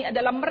pemazmur ini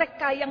adalah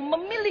mereka yang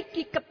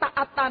memiliki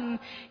ketaatan,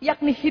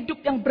 yakni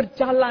hidup yang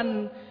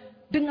berjalan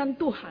dengan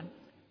Tuhan.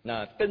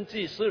 那根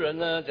据诗人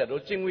呢，假如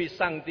敬畏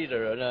上帝的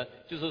人呢，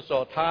就是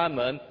说他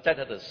们在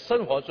他的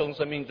生活中、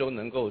生命中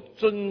能够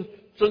遵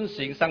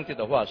行上帝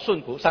的话，顺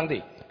服上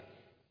帝。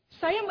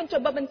 Saya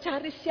mencoba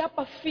mencari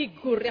siapa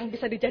figur yang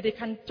bisa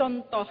dijadikan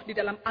contoh di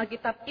dalam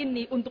Alkitab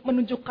ini untuk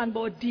menunjukkan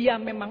bahwa dia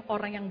memang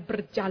orang yang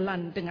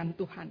berjalan dengan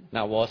Tuhan.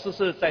 那我试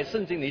试在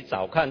圣经里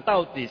找看，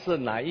到底是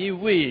哪一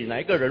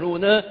个人物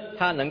呢？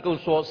他能够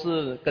说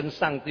是跟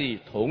上帝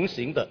同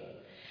行的。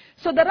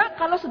 Saudara,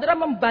 kalau saudara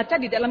membaca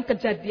di dalam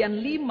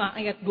Kejadian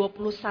 5 ayat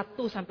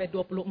 21 sampai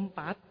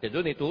 24, 假如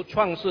你读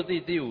创世纪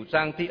第5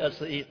章第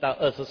21到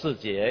24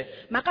节，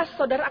 maka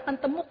saudara akan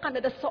temukan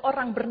ada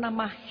seorang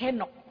bernama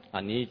Henok. 啊，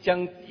你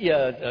将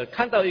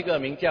看到一个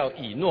名叫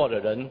以诺的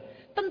人，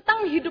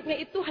 Tentang hidupnya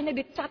itu hanya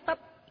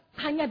dicatat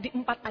hanya di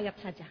 4 ayat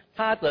saja.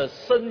 他的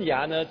生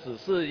涯呢，只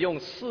是用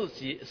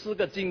4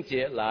个经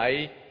节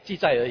来记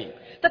载而已。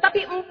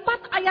 Tetapi 4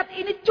 ayat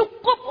ini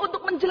cukup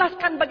untuk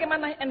menjelaskan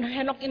bagaimana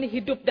Henok ini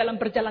hidup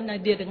dalam perjalanannya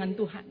dia dengan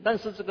Tuhan. 但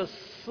是这个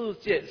世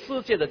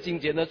界的经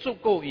节呢，足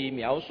够以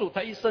描述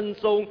他一生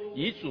中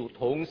与主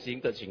同行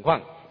的情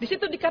况。 Di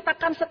situ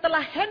dikatakan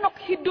setelah Henok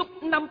hidup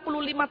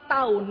 65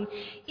 tahun,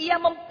 ia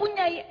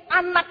mempunyai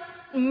anak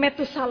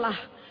Metusalah.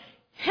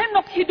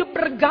 Henok hidup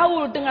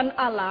bergaul dengan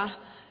Allah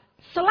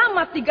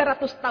selama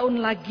 300 tahun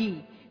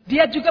lagi.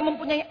 Dia juga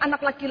mempunyai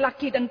anak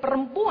laki-laki dan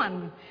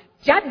perempuan.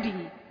 Jadi,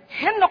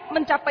 Henok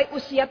mencapai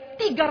usia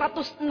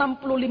 365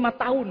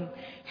 tahun.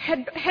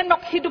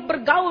 Henok hidup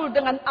bergaul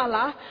dengan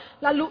Allah,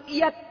 lalu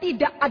ia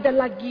tidak ada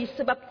lagi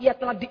sebab ia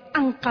telah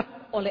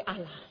diangkat oleh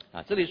Allah. 啊，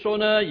这里说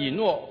呢，以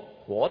诺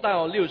活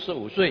到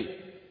65岁，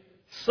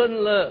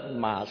生了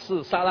马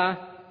士撒拉。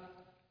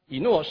以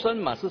诺生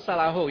马士撒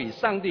拉后，与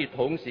上帝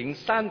同行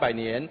300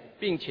年，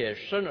并且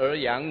生儿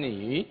养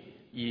女。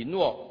以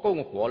诺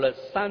共活了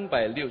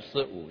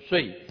365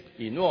岁。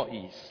以诺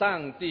与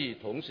上帝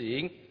同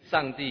行，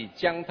上帝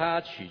将他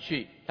取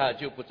去，他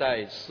就不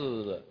在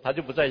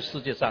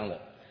世界上了。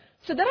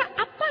 Saudara,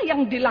 apa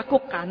yang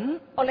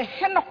dilakukan oleh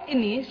Henok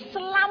ini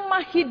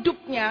selama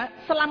hidupnya,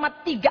 selama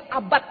 3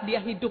 abad dia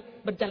hidup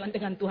berjalan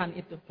dengan Tuhan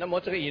itu? 那么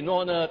这个以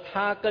诺呢，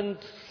他跟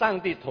上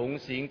帝同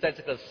行，在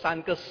这个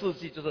3个世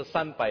纪，就是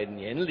300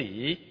年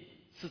里，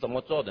是怎么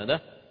做的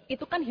呢？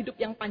 Itu kan hidup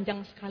yang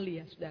panjang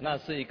sekali ya, saudara. 那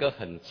是一个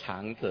很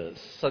长的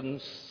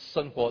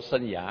生活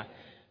生涯。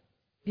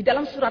 Di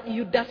dalam surat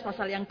Yudas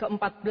pasal yang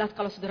ke-14,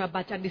 kalau saudara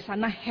baca di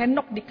sana,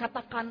 Henok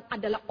dikatakan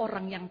adalah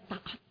orang yang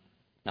taat.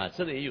 那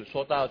这里也有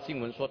说到，经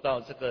文说到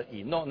这个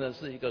以诺呢，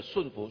是一个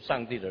顺服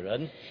上帝的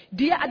人。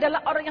 Dia adalah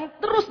orang yang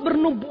terus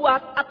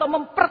bernubuat atau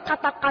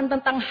memperkatakan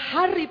tentang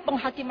hari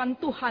penghakiman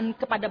Tuhan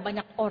kepada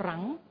banyak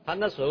orang. 他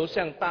那时候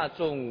向大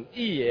众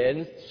预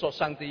言说，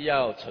上帝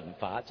要惩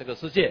罚这个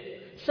世界。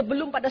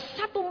 Sebelum pada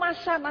satu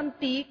masa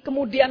nanti,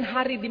 kemudian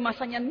hari di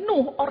masanya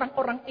Nuh,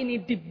 orang-orang ini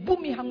di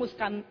bumi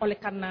hanguskan oleh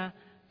karena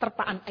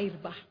terpaan air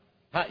bah.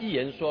 他预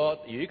言说，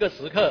有一个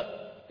时刻，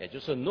也就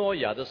是诺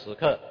亚的时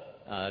刻，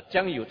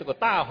将有这个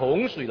大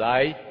洪水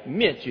来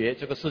灭绝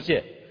这个世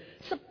界。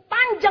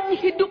 Sepanjang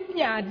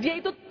hidupnya,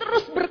 dia itu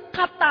terus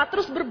berkata,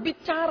 terus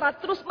berbicara,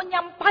 terus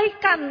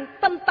menyampaikan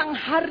tentang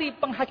hari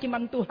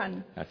penghakiman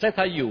Tuhan. 在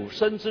他有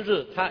生之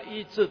日，他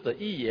一直的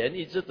预言，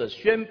一直的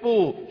宣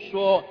布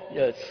说，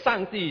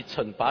上帝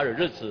惩罚的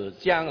日子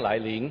将来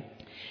临。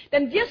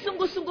 Dan dia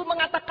sungguh-sungguh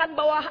mengatakan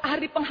bahwa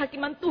hari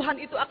penghakiman Tuhan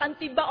itu akan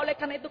tiba, oleh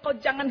karena itu kau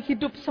jangan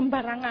hidup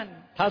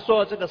sembarangan. 他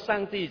说，这个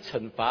上帝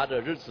惩罚的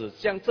日子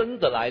将真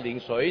的来临，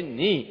所以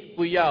你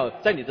不要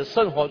在你的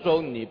生活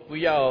中，你不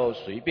要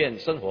随便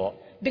生活。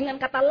 Dengan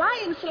kata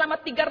lain,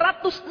 selama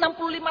 365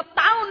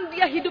 tahun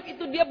dia hidup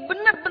itu, dia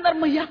benar-benar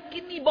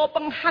meyakini bahwa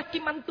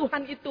penghakiman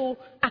Tuhan itu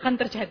akan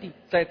terjadi.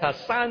 在他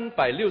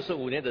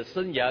365年的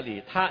生涯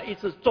里，他一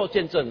直做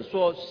见证，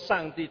说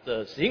上帝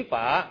的刑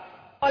罚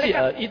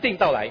一定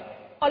到来。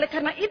 Oleh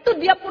karena itu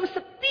dia pun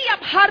setiap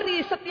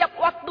hari, setiap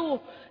waktu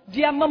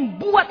Dia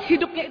membuat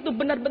hidupnya itu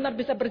benar-benar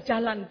bisa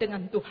berjalan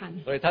dengan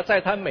Tuhan. 所以他在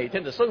他每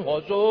天的生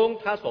活中，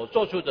他所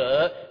做出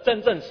的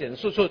真正显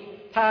示出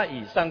他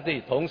与上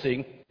帝同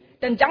行。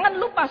 Dan jangan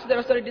lupa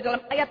saudara-saudara, di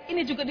dalam ayat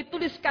ini juga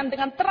dituliskan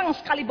dengan terang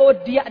sekali bahwa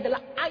dia adalah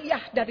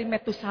ayah dari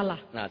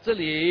Metusalah. 那这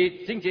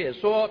里经节也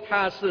说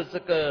他是这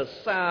个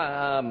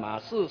马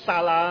士撒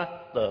拉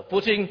的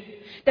父亲，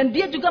 Dan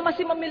dia juga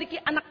masih memiliki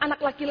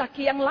anak-anak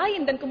laki-laki yang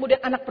lain dan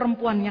kemudian anak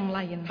perempuan yang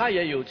lain. 他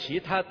也有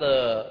其他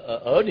的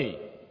儿女。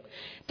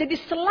 Jadi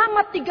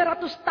selama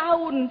 300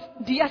 tahun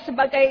dia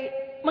sebagai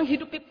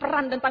menghidupi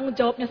peran dan tanggung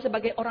jawabnya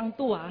sebagai orang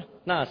tua.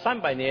 那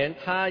300年，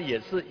他也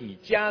是以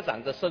家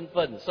长的身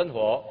份生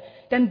活。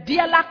 Dan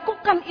dia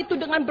lakukan itu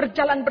dengan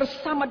berjalan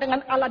bersama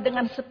dengan Allah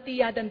dengan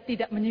setia dan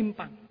tidak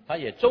menyimpang. 他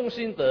也忠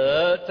心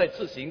的在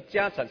自行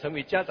家长成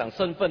为家长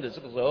身份的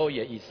这个时候，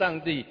也与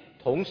上帝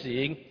同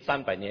行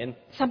300年。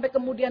 Sampai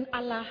kemudian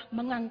Allah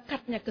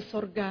mengangkatnya ke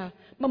sorga,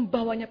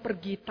 membawanya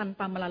pergi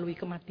tanpa melalui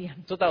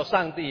kematian. 直到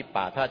上帝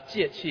把他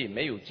接去，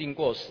没有经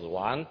过死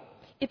亡。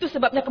 Itu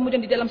sebabnya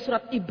kemudian di dalam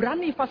surat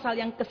Ibrani pasal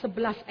yang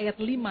ke-11 ayat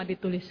 5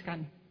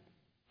 dituliskan.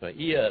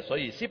 所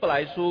以希伯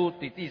来书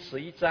第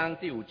11章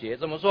第5节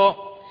这么说。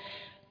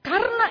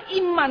 Karena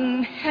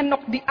iman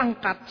Henok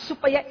diangkat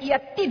supaya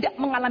ia tidak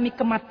mengalami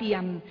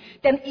kematian.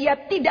 Dan ia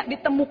tidak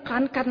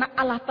ditemukan karena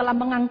Allah telah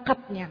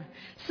mengangkatnya.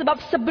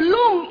 Sebab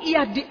sebelum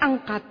ia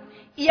diangkat,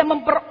 ia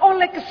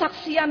memperoleh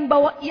kesaksian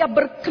bahwa ia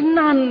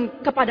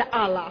berkenan kepada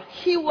Allah.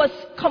 He was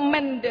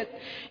commended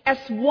as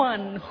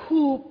one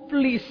who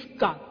pleased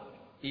God.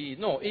 以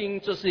诺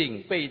因之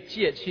信被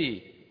借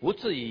去，不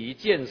至于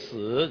见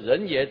死，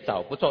人也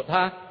找不着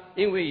他，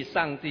因为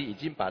上帝已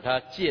经把他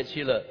借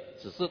去了。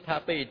 只是他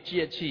被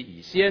借去以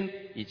先，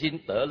已经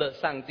得了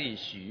上帝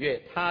喜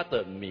悦他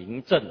的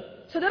明证。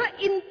 Saudara,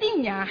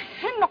 intinya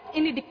Henok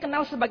ini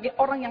dikenal sebagai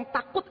orang yang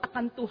takut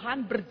akan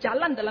Tuhan,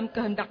 berjalan dalam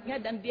kehendaknya,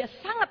 dan dia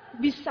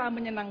sangat bisa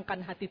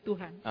menyenangkan hati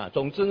Tuhan.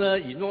 总之呢，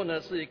以诺呢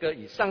是一个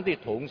与上帝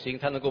同行，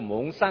他能够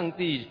蒙上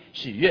帝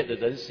喜悦的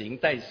人，行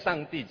在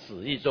上帝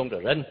旨意中的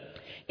人。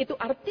 Itu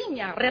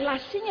artinya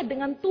relasinya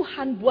dengan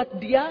Tuhan buat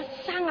dia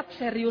sangat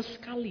serius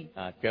sekali.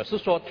 表示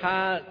说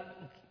他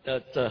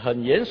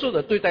很严肃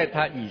的对待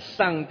他与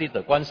上帝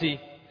的关系。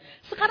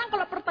 Sekarang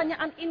kalau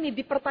pertanyaan ini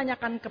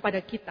dipertanyakan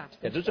kepada kita.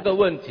 也就是这个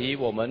问题，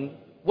我们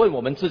问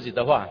我们自己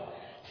的话，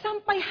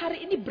 Sampai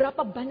hari ini berapa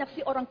banyak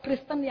sih orang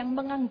Kristen yang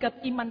menganggap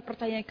iman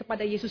percaya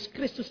kepada Yesus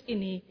Kristus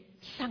ini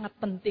sangat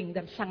penting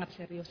dan sangat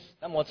serius.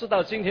 那么直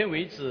到今天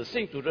为止，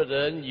信主的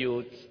人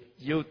有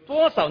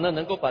多少呢？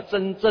能够把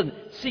真正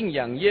信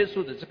仰耶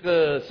稣的这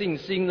个信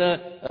心呢，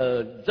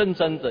认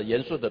真的、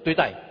严肃的对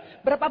待？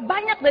 Berapa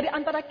banyak dari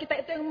antara kita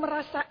itu yang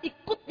merasa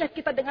ikutnya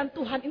kita dengan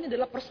Tuhan ini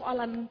adalah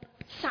persoalan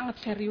sangat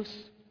serius.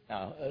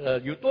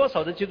 有多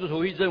少的基督徒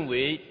会认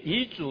为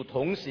与主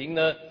同行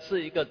呢，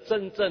是一个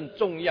真正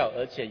重要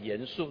而且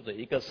严肃的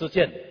一个事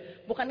件？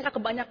 Bukankah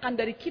kebanyakan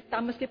dari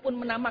kita meskipun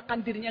menamakan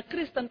dirinya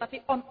Kristen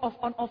tapi on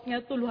off-nya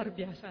itu luar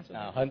biasa.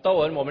 很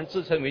多人我们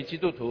自称为基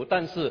督徒，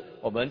但是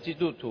我们基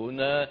督徒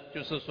呢，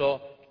就是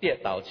说跌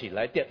倒起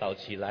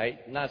来，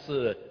那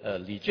是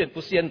屡见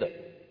不鲜的。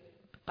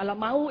 Kalau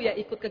mau ya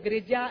ikut ke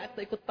gereja atau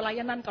ikut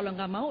pelayanan, kalau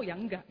nggak mau ya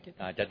enggak. Gitu.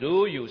 假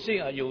如有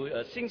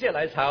心血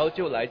来潮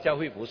就来教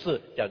会服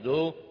侍，假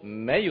如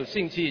没有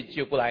兴趣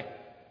就不来。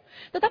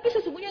 Tetapi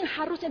sesungguhnya yang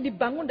harusnya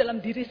dibangun dalam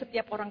diri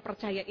setiap orang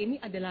percaya ini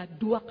adalah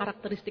dua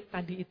karakteristik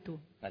tadi itu.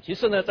 其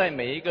实呢，在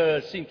每一个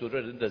信主的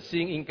人的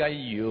心应该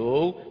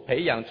有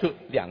培养出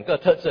2个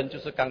特征，就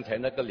是刚才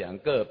那个2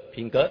个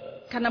品格。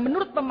 Karena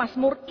menurut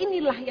pemazmur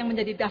inilah yang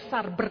menjadi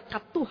dasar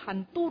berkat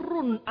Tuhan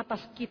turun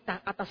atas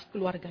kita, atas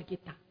keluarga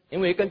kita. 因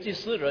为根据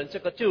诗人，这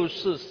个就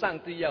是上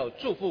帝要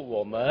祝福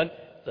我们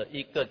的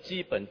一个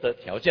基本的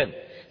条件。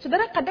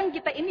 Saudara, kadang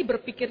kita ini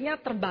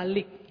berpikirnya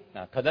terbalik.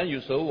 可能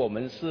有时候我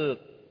们是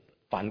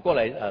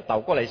倒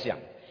过来想。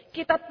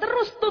 Kita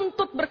terus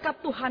tuntut berkat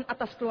Tuhan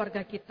atas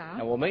keluarga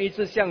kita. 我们一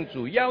直向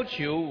主要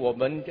求我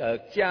们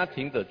家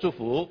庭的祝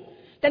福。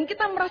 Dan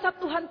kita merasa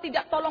Tuhan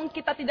tidak tolong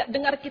kita, tidak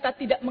dengar kita,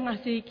 tidak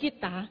mengasihi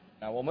kita.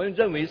 我们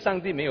认为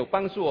上帝没有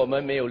帮助我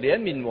们，没有怜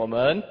悯我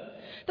们。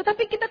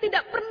 Tetapi kita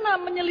tidak pernah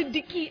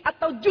menyelidiki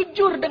atau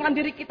jujur dengan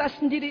diri kita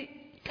sendiri.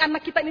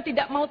 Karena kita ini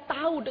tidak mau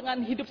tahu dengan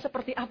hidup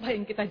seperti apa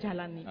yang kita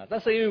jalani. 但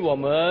是因为我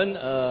们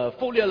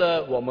忽略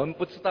了，我们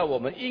不知道我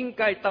们应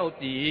该到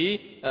底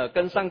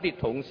跟上帝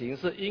同行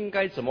是应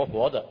该怎么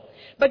活的。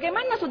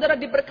 Bagaimana saudara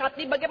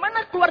diberkati,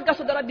 bagaimana keluarga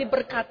saudara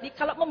diberkati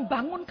kalau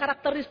membangun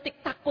karakteristik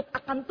takut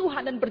akan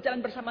Tuhan dan berjalan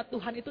bersama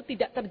Tuhan itu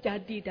tidak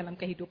terjadi dalam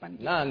kehidupan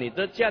kita. 那你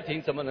的家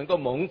庭怎么能够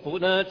蒙福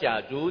呢？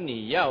假如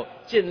你要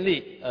建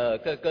立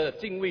个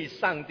敬畏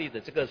上帝的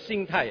这个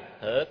心态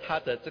和他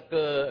的这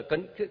个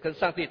跟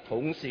上帝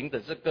同行的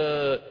这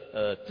个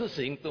自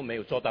行都没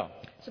有做到。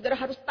 Saudara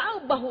harus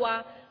tahu bahwa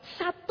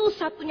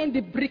satu-satunya yang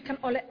diberikan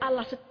oleh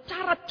Allah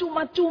secara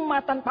cuma-cuma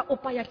tanpa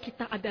upaya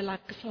kita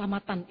adalah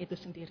keselamatan itu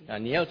sendiri.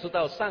 你要知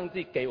道，上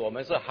帝给我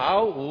们是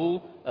毫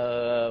无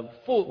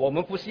我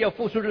们不需要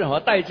付出任何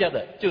代价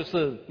的，就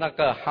是那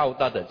个浩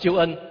大的救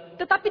恩。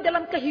Tetapi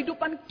dalam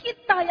kehidupan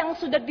kita yang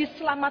sudah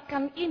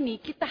diselamatkan ini,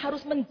 kita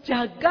harus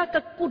menjaga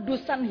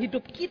kekudusan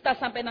hidup kita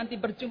sampai nanti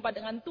berjumpa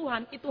dengan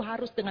Tuhan. Itu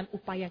harus dengan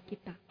upaya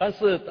kita. 但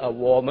是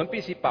我们必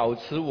须保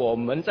持我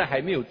们在还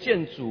没有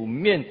见主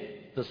面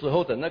的时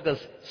候的那个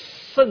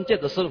圣洁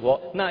的生活，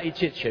那一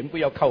切全部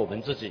要靠我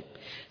们自己。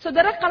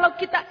 Saudara, kalau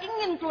kita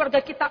ingin keluarga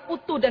kita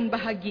utuh dan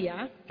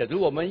bahagia, 假如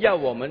我们要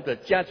我们的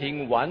家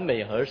庭完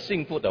美和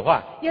幸福的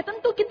话， ya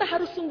tentu kita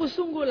harus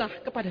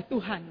sungguh-sungguhlah kepada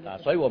Tuhan.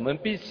 所以我们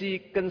必须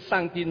跟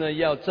上帝呢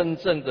要真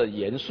正的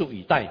严肃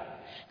以待。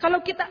 Kalau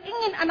kita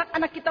ingin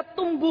anak-anak kita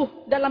tumbuh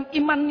dalam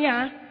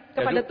imannya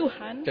kepada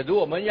Tuhan, 假如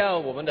我们要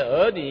我们的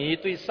儿女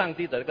对上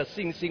帝的这个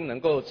信心能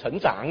够成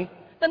长，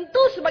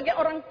 tentu sebagai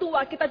orang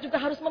tua kita juga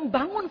harus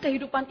membangun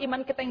kehidupan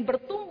iman kita yang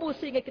bertumbuh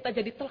sehingga kita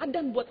jadi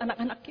teladan buat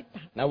anak-anak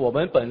kita. 那我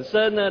们本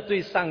身呢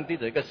对上帝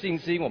的一个信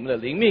心，我们的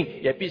灵命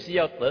也必须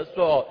要得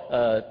做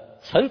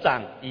成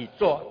长，以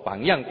做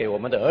榜样给我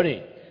们的儿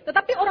女。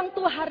 Tetapi orang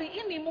tua hari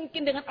ini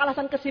mungkin dengan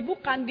alasan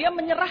kesibukan dia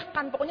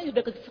menyerahkan, pokoknya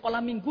sudah ke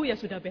sekolah minggu ya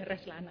sudah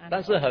beres lah anak-anak.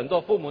 但是很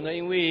多父母呢，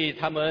因为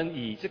他们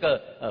以这个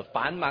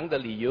繁忙的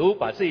理由，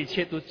把这一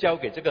切都交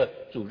给这个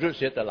主日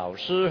学的老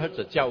师或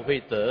者教会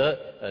的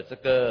这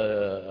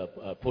个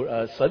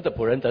神的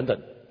仆人等等。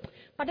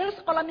 Padahal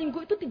sekolah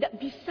minggu itu tidak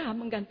bisa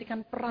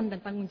menggantikan peran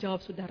dan tanggung jawab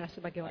saudara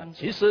sebagai orang tua.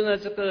 其实呢，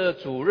这个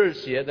主日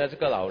学的这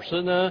个老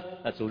师呢，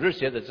主日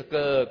学的这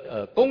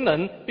个功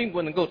能，并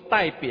不能够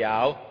代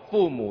表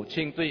父母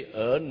亲对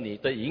儿女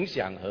的影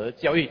响和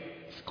教育。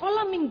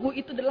 Sekolah minggu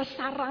itu adalah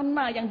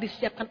sarana yang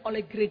disiapkan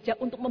oleh gereja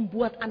untuk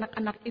membuat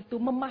anak-anak itu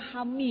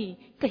memahami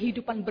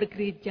kehidupan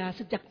bergereja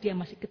sejak dia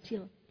masih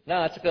kecil.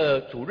 那这个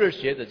主日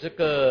学的这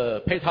个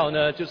配套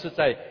呢，就是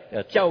在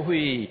教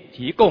会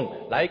提供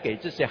来给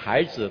这些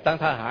孩子，当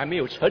他还没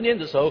有成年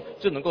的时候，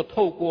就能够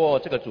透过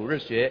这个主日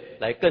学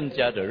来更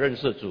加的认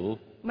识主。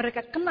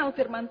 Mereka kenal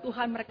firman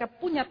Tuhan, mereka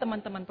punya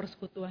teman-teman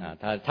persekutuan.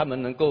 他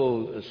们能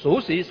够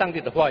熟悉上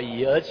帝的话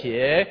语，而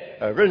且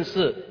认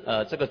识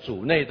这个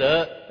主内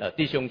的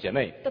弟兄姐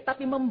妹。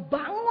 Tetapi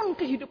membangun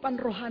kehidupan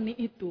rohani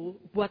itu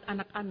buat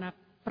anak-anak,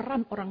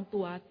 peran orang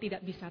tua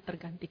tidak bisa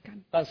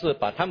tergantikan. 但是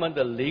把他们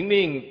的灵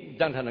命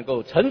让他能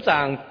够成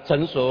长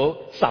成熟，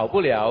少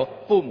不了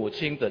父母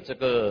亲的这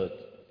个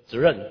责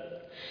任。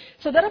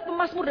 Saudara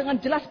pemazmur dengan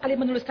jelas sekali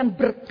menuliskan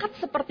berkat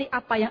seperti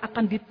apa yang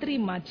akan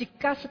diterima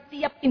jika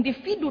setiap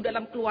individu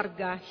dalam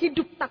keluarga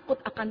hidup takut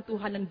akan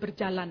Tuhan dan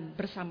berjalan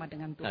bersama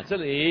dengan Tuhan.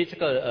 这里这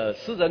个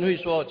诗人会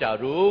说，假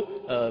如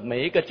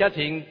每一个家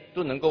庭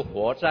都能够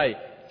活在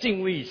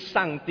敬畏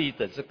上帝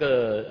的这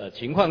个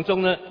情况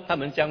中呢，他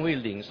们将会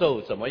领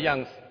受怎么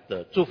样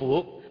的祝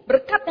福？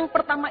 Berkat yang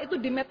pertama itu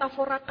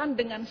dimetaforakan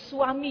dengan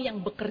suami yang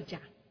bekerja.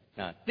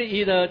 第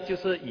一呢，就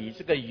是以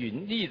这个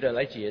云力的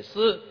来解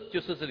释，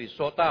就是这里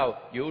说到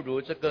犹如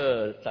这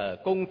个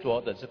工作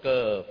的这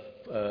个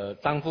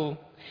丈夫。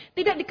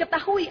 Tidak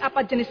diketahui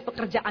apa jenis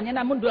pekerjaannya,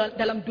 namun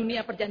dalam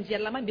dunia perjanjian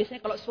lama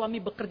biasanya kalau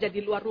suami bekerja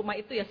di luar rumah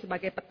itu ya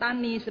sebagai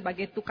petani,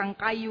 sebagai tukang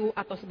kayu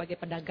atau sebagai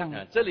pedagang.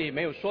 这里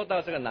没有说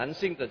到这个男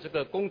性的这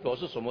个工作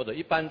是什么的，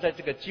一般在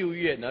这个旧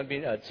约那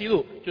边记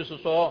录，就是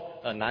说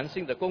男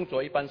性的工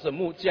作一般是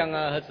木匠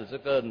啊，或者这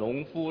个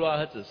农夫啦，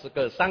或者是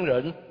个商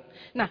人。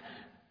 Nah,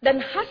 dan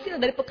hasil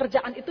dari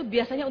pekerjaan itu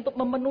biasanya untuk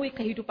memenuhi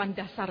kehidupan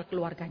dasar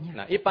keluarganya.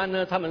 那一般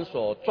呢，他们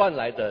所赚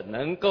来的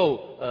能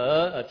够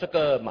这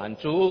个满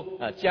足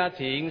家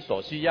庭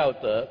所需要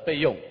的费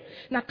用。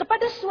 Nah,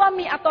 kepada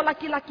suami atau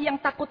laki-laki yang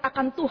takut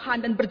akan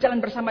Tuhan dan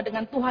berjalan bersama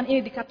dengan Tuhan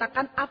ini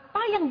dikatakan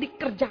apa yang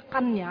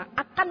dikerjakannya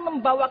akan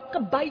membawa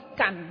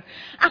kebaikan,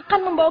 akan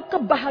membawa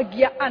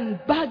kebahagiaan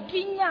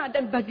baginya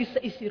dan bagi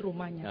seisi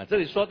rumahnya.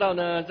 这里说到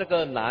呢，这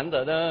个男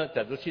的呢，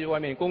假如去外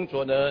面工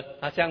作呢，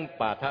他将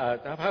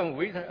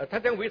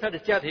为他的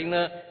家庭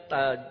呢，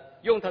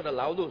用他的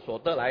劳碌所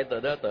得来的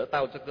呢，得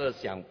到这个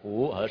享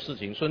福和事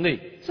情顺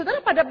利。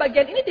 Saudara, pada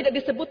bagian ini tidak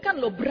disebutkan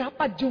loh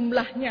berapa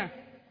jumlahnya.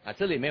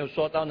 这里没有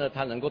说到呢，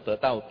他能够得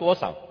到多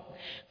少。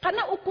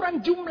 Karena ukuran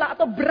jumlah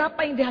atau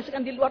berapa yang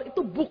dihasilkan di luar itu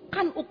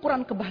bukan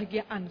ukuran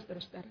kebahagiaan,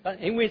 saudara-saudara.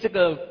 因为这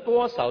个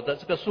多少的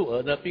这个数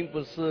额呢，并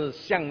不是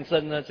象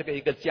征呢这个一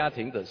个家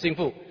庭的幸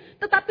福。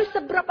 Tetapi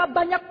seberapa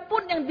banyak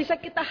pun yang bisa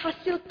kita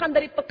hasilkan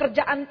dari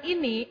pekerjaan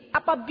ini,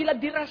 apabila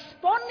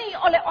diresponi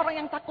oleh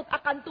orang yang takut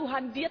akan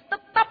Tuhan, dia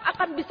tetap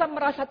akan bisa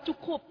merasa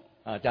cukup.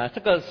 讲这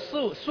个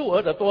数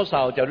额的多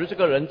少，假如这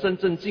个人真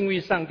正敬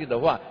畏上帝的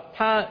话，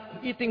他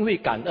一定会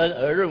感恩，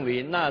而认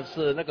为那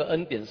是那个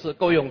恩典是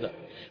够用的。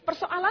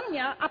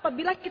 Persoalannya,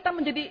 apabila kita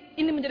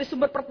ini menjadi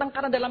sumber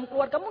pertengkaran dalam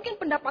keluarga, mungkin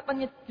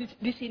pendapatannya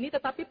di sini,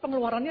 tetapi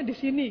pengeluarannya di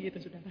sini,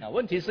 gitu, saudara.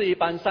 问题是一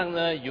般上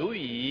呢，由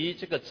于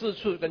这个支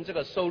出跟这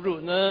个收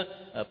入呢，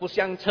不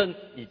相称，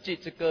以及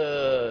这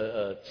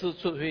个支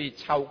出会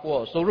超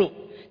过收入。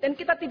 Dan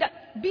kita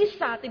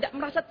tidak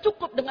merasa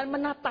cukup dengan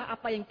menata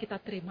apa yang kita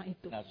terima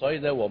itu. 所以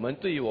呢，我们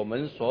对于我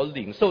们所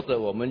领受的，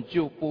我们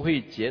就不会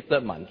觉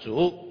得满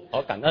足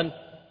和感恩。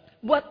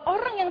Buat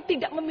orang yang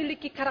tidak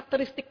memiliki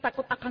karakteristik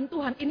takut akan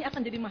Tuhan, ini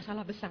akan jadi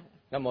masalah besar.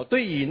 那么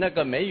对于那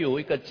个没有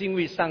一个敬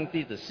畏上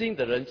帝的心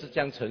的人，这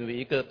将成为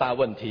一个大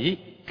问题。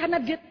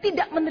 Karena dia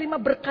tidak menerima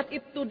berkat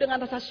itu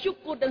dengan rasa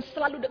syukur dan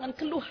selalu dengan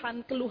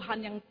keluhan-keluhan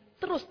yang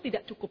terus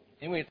tidak cukup.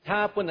 因为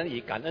他不能以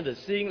感恩的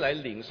心来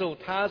领受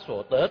他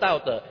所得到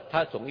的，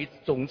他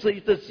总是一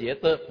直觉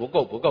得不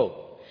够不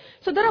够。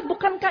 Saudara,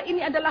 bukankah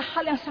ini adalah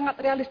hal yang sangat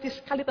realistis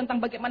sekali tentang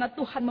bagaimana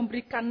Tuhan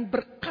memberikan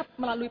berkat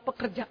melalui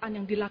pekerjaan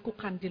yang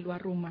dilakukan di luar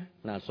rumah?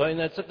 那所以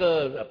呢，这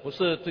个不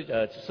是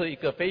是一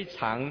个非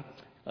常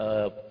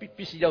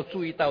必须要注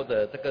意到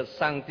的，这个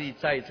上帝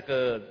在这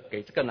个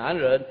给这个男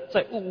人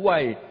在屋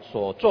外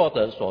所做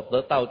的、所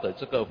得到的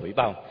这个回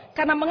报。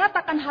 Karena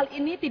mengatakan hal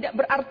ini tidak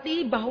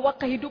berarti bahwa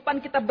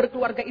kehidupan kita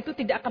berkeluarga itu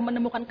tidak akan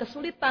menemukan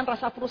kesulitan,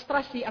 rasa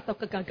frustrasi atau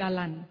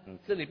kegagalan.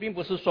 这里并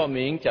不是说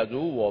明，假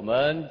如我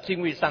们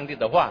敬畏上帝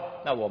的话，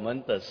那我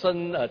们的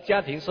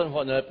家庭生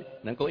活呢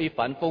能够一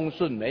帆风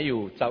顺，没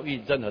有遭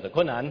遇任何的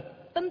困难。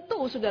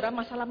 Tentu saudara,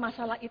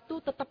 masalah-masalah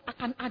itu tetap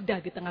akan ada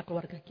di tengah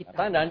keluarga kita.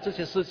 当然，这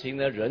些事情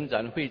呢仍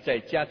然会在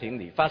家庭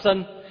里发生。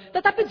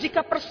 Tetapi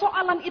jika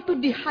persoalan itu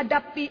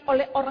dihadapi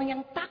oleh orang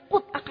yang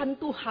takut akan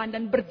Tuhan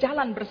dan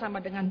berjalan bersama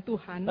dengan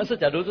Tuhan, 但是，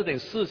假如这点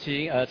事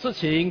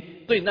情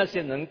对那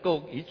些能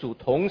够与主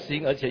同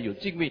行，而且有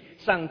敬畏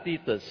上帝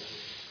的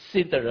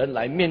心的人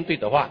来面对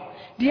的话，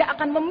 dia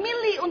akan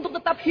memilih untuk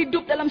tetap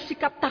hidup dalam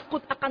sikap takut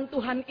akan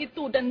Tuhan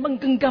itu dan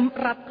menggenggam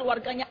erat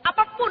keluarganya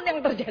apapun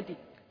yang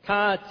terjadi.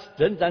 他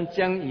仍然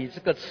将以这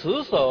个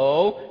持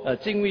守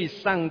敬畏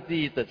上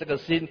帝的这个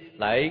心，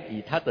来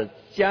与他的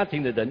家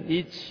庭的人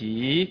一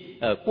起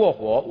过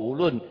活，无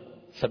论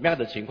什么样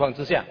的情况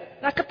之下。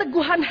 Nah,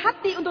 keteguhan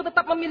hati untuk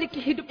tetap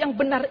memiliki hidup yang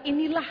benar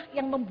inilah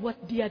yang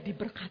membuat dia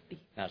diberkati.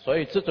 那所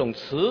以这种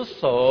持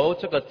守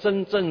这个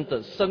真正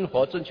的生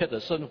活、正确的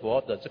生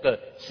活的这个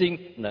心，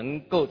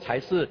才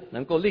是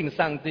能够令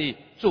上帝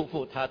祝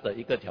福他的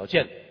一个条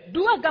件。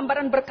 Dua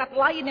gambaran berkat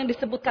lain yang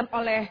disebutkan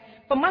oleh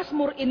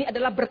pemazmur ini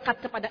adalah berkat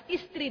kepada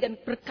istri dan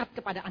berkat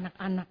kepada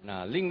anak-anak.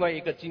 那另外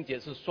一个经节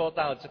是说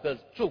到这个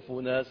祝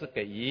福呢，是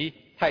给予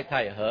太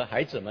太和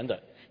孩子们的。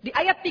 Di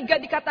ayat 3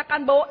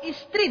 dikatakan bahwa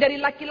istri dari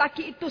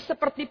laki-laki itu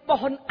seperti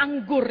pohon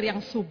anggur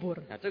yang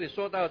subur. 那这里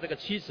说到这个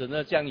妻子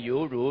呢，将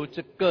犹如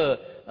这个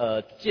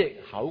结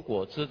好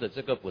果子的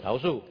这个葡萄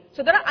树。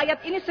 Saudara, ayat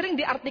ini sering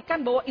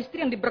diartikan bahwa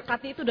istri yang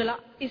diberkati itu adalah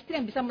istri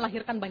yang bisa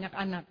melahirkan banyak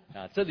anak.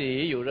 啊，这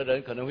里有的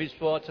人可能会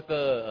说，这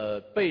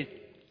个被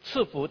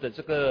赐福的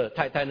这个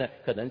太太呢，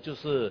可能就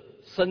是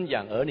生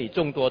养儿女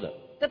众多的。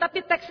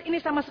 Tetapi teks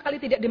ini sama sekali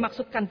tidak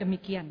dimaksudkan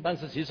demikian. 但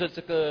是其实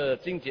这个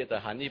经节的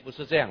含义不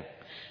是这样。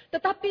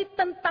 Tetapi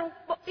tentang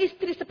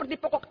istri seperti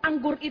pokok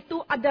anggur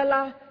itu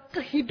adalah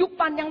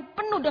kehidupan yang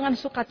penuh dengan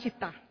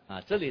sukacita.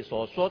 啊，这里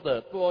所说的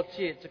多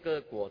结这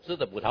个果子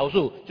的葡萄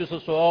树，就是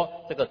说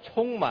这个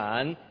充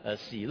满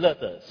喜乐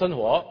的生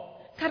活。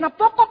 Karena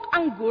pokok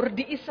anggur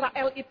di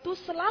Israel itu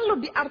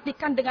selalu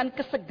diartikan dengan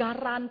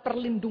kesegaran,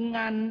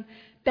 perlindungan,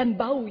 dan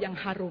bau yang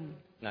harum.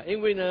 那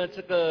因为呢，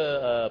这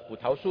个葡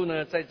萄树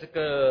呢，在这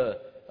个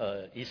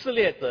以色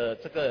列的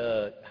这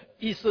个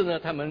意思呢，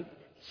他们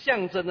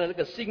象征的这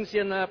个新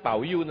鲜呢、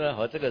保佑呢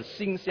和这个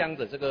馨香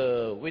的这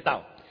个味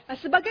道。 Nah,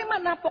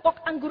 sebagaimana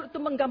pokok anggur itu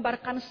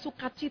menggambarkan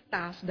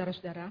sukacita,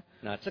 saudara-saudara.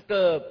 那这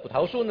个葡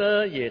萄树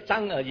呢，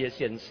也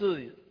显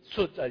示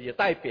出也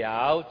代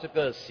表这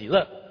个喜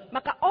乐。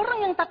 Maka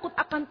orang yang takut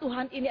akan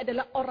Tuhan ini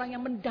adalah orang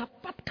yang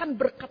mendapatkan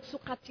berkat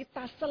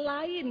sukacita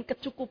selain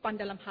kecukupan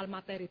dalam hal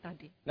materi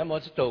tadi. 那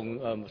么这种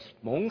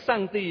蒙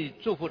上帝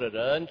祝福的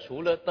人，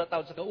除了得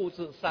到这个物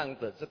质上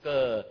的这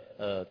个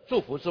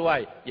祝福之外，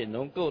也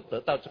能够得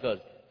到这个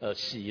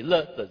喜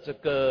乐的这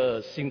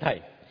个心态。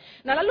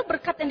 Nah, lalu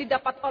berkat yang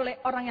didapat oleh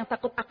orang yang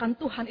takut akan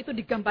Tuhan itu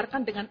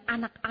digambarkan dengan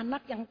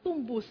anak-anak yang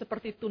tumbuh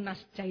seperti tunas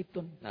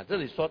zaitun. 那这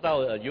里说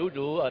到犹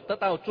如得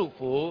到祝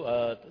福，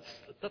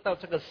得到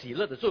这个喜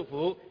乐的祝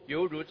福，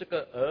犹如这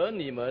个儿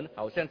女们，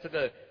好像这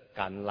个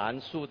橄榄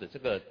树的这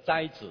个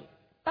摘子。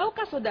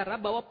 Tahukah saudara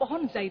bahwa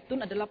pohon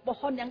zaitun adalah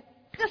pohon yang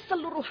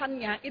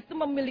keseluruhannya itu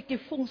memiliki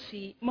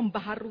fungsi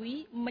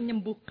membaharui,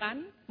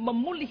 menyembuhkan,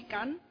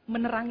 memulihkan,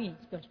 menerangi.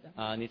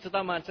 啊，你知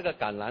道吗？这个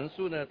橄榄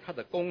树呢，它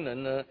的功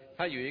能呢，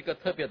它有一个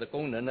特别的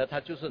功能呢，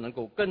它就是能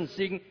够更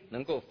新、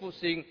能够复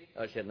兴，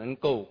而且能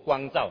够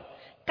光照。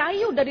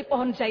 Kayu dari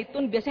pohon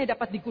zaitun biasanya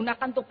dapat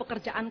digunakan untuk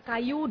pekerjaan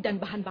kayu dan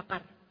bahan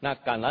bakar. 那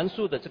橄榄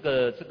树的这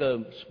个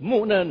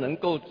木呢，能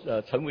够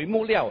成为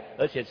木料，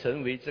而且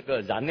成为这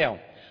个燃料。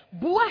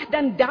 Buah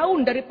dan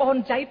daun dari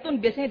pohon zaitun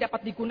biasanya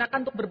dapat digunakan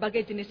untuk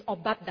berbagai jenis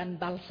obat dan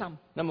balsam.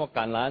 那么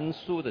橄榄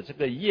树的这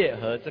个叶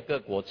和这个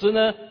果子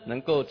呢，能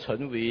够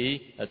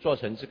做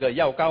成这个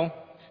药膏，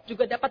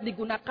 Juga dapat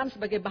digunakan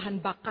sebagai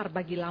bahan bakar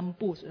bagi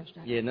lampu,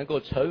 saudara-saudara. 也能够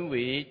成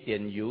为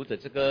点油的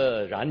这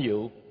个燃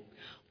油，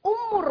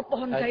 Umur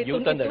pohon zaitun 油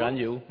灯的燃 itu,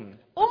 油。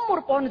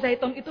 umur pohon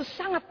zaitun itu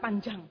sangat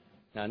panjang.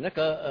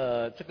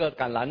 这个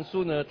橄榄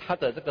树呢，它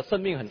的这个生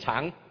命很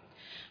长。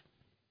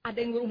 Ada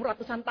yang berumur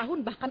ratusan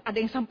tahun, bahkan ada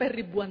yang sampai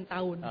ribuan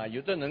tahun. 啊，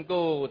有的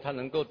它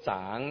能够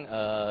长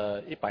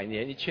100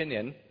年、1000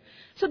年。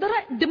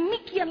Saudara,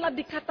 demikianlah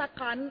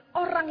dikatakan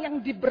orang yang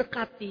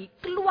diberkati,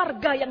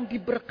 keluarga yang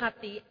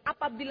diberkati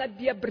apabila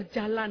dia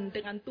berjalan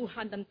dengan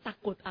Tuhan dan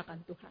takut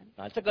akan Tuhan.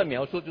 这个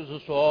描述就是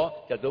说，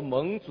假如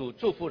蒙主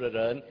祝福的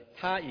人，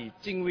他以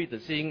敬畏的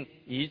心，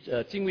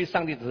敬畏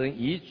上帝的心，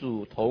与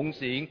主同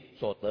行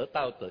所得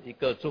到的一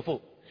个祝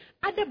福。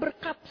 Ada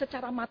berkat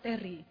secara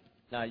materi.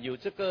 那有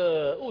这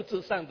个物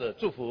质上的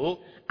祝福，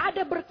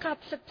 Ada berkat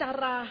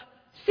secara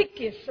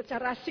psikis,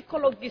 secara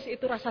psikologis,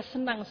 itu rasa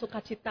senang,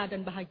 sukacita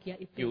dan bahagia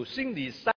itu. 有心理上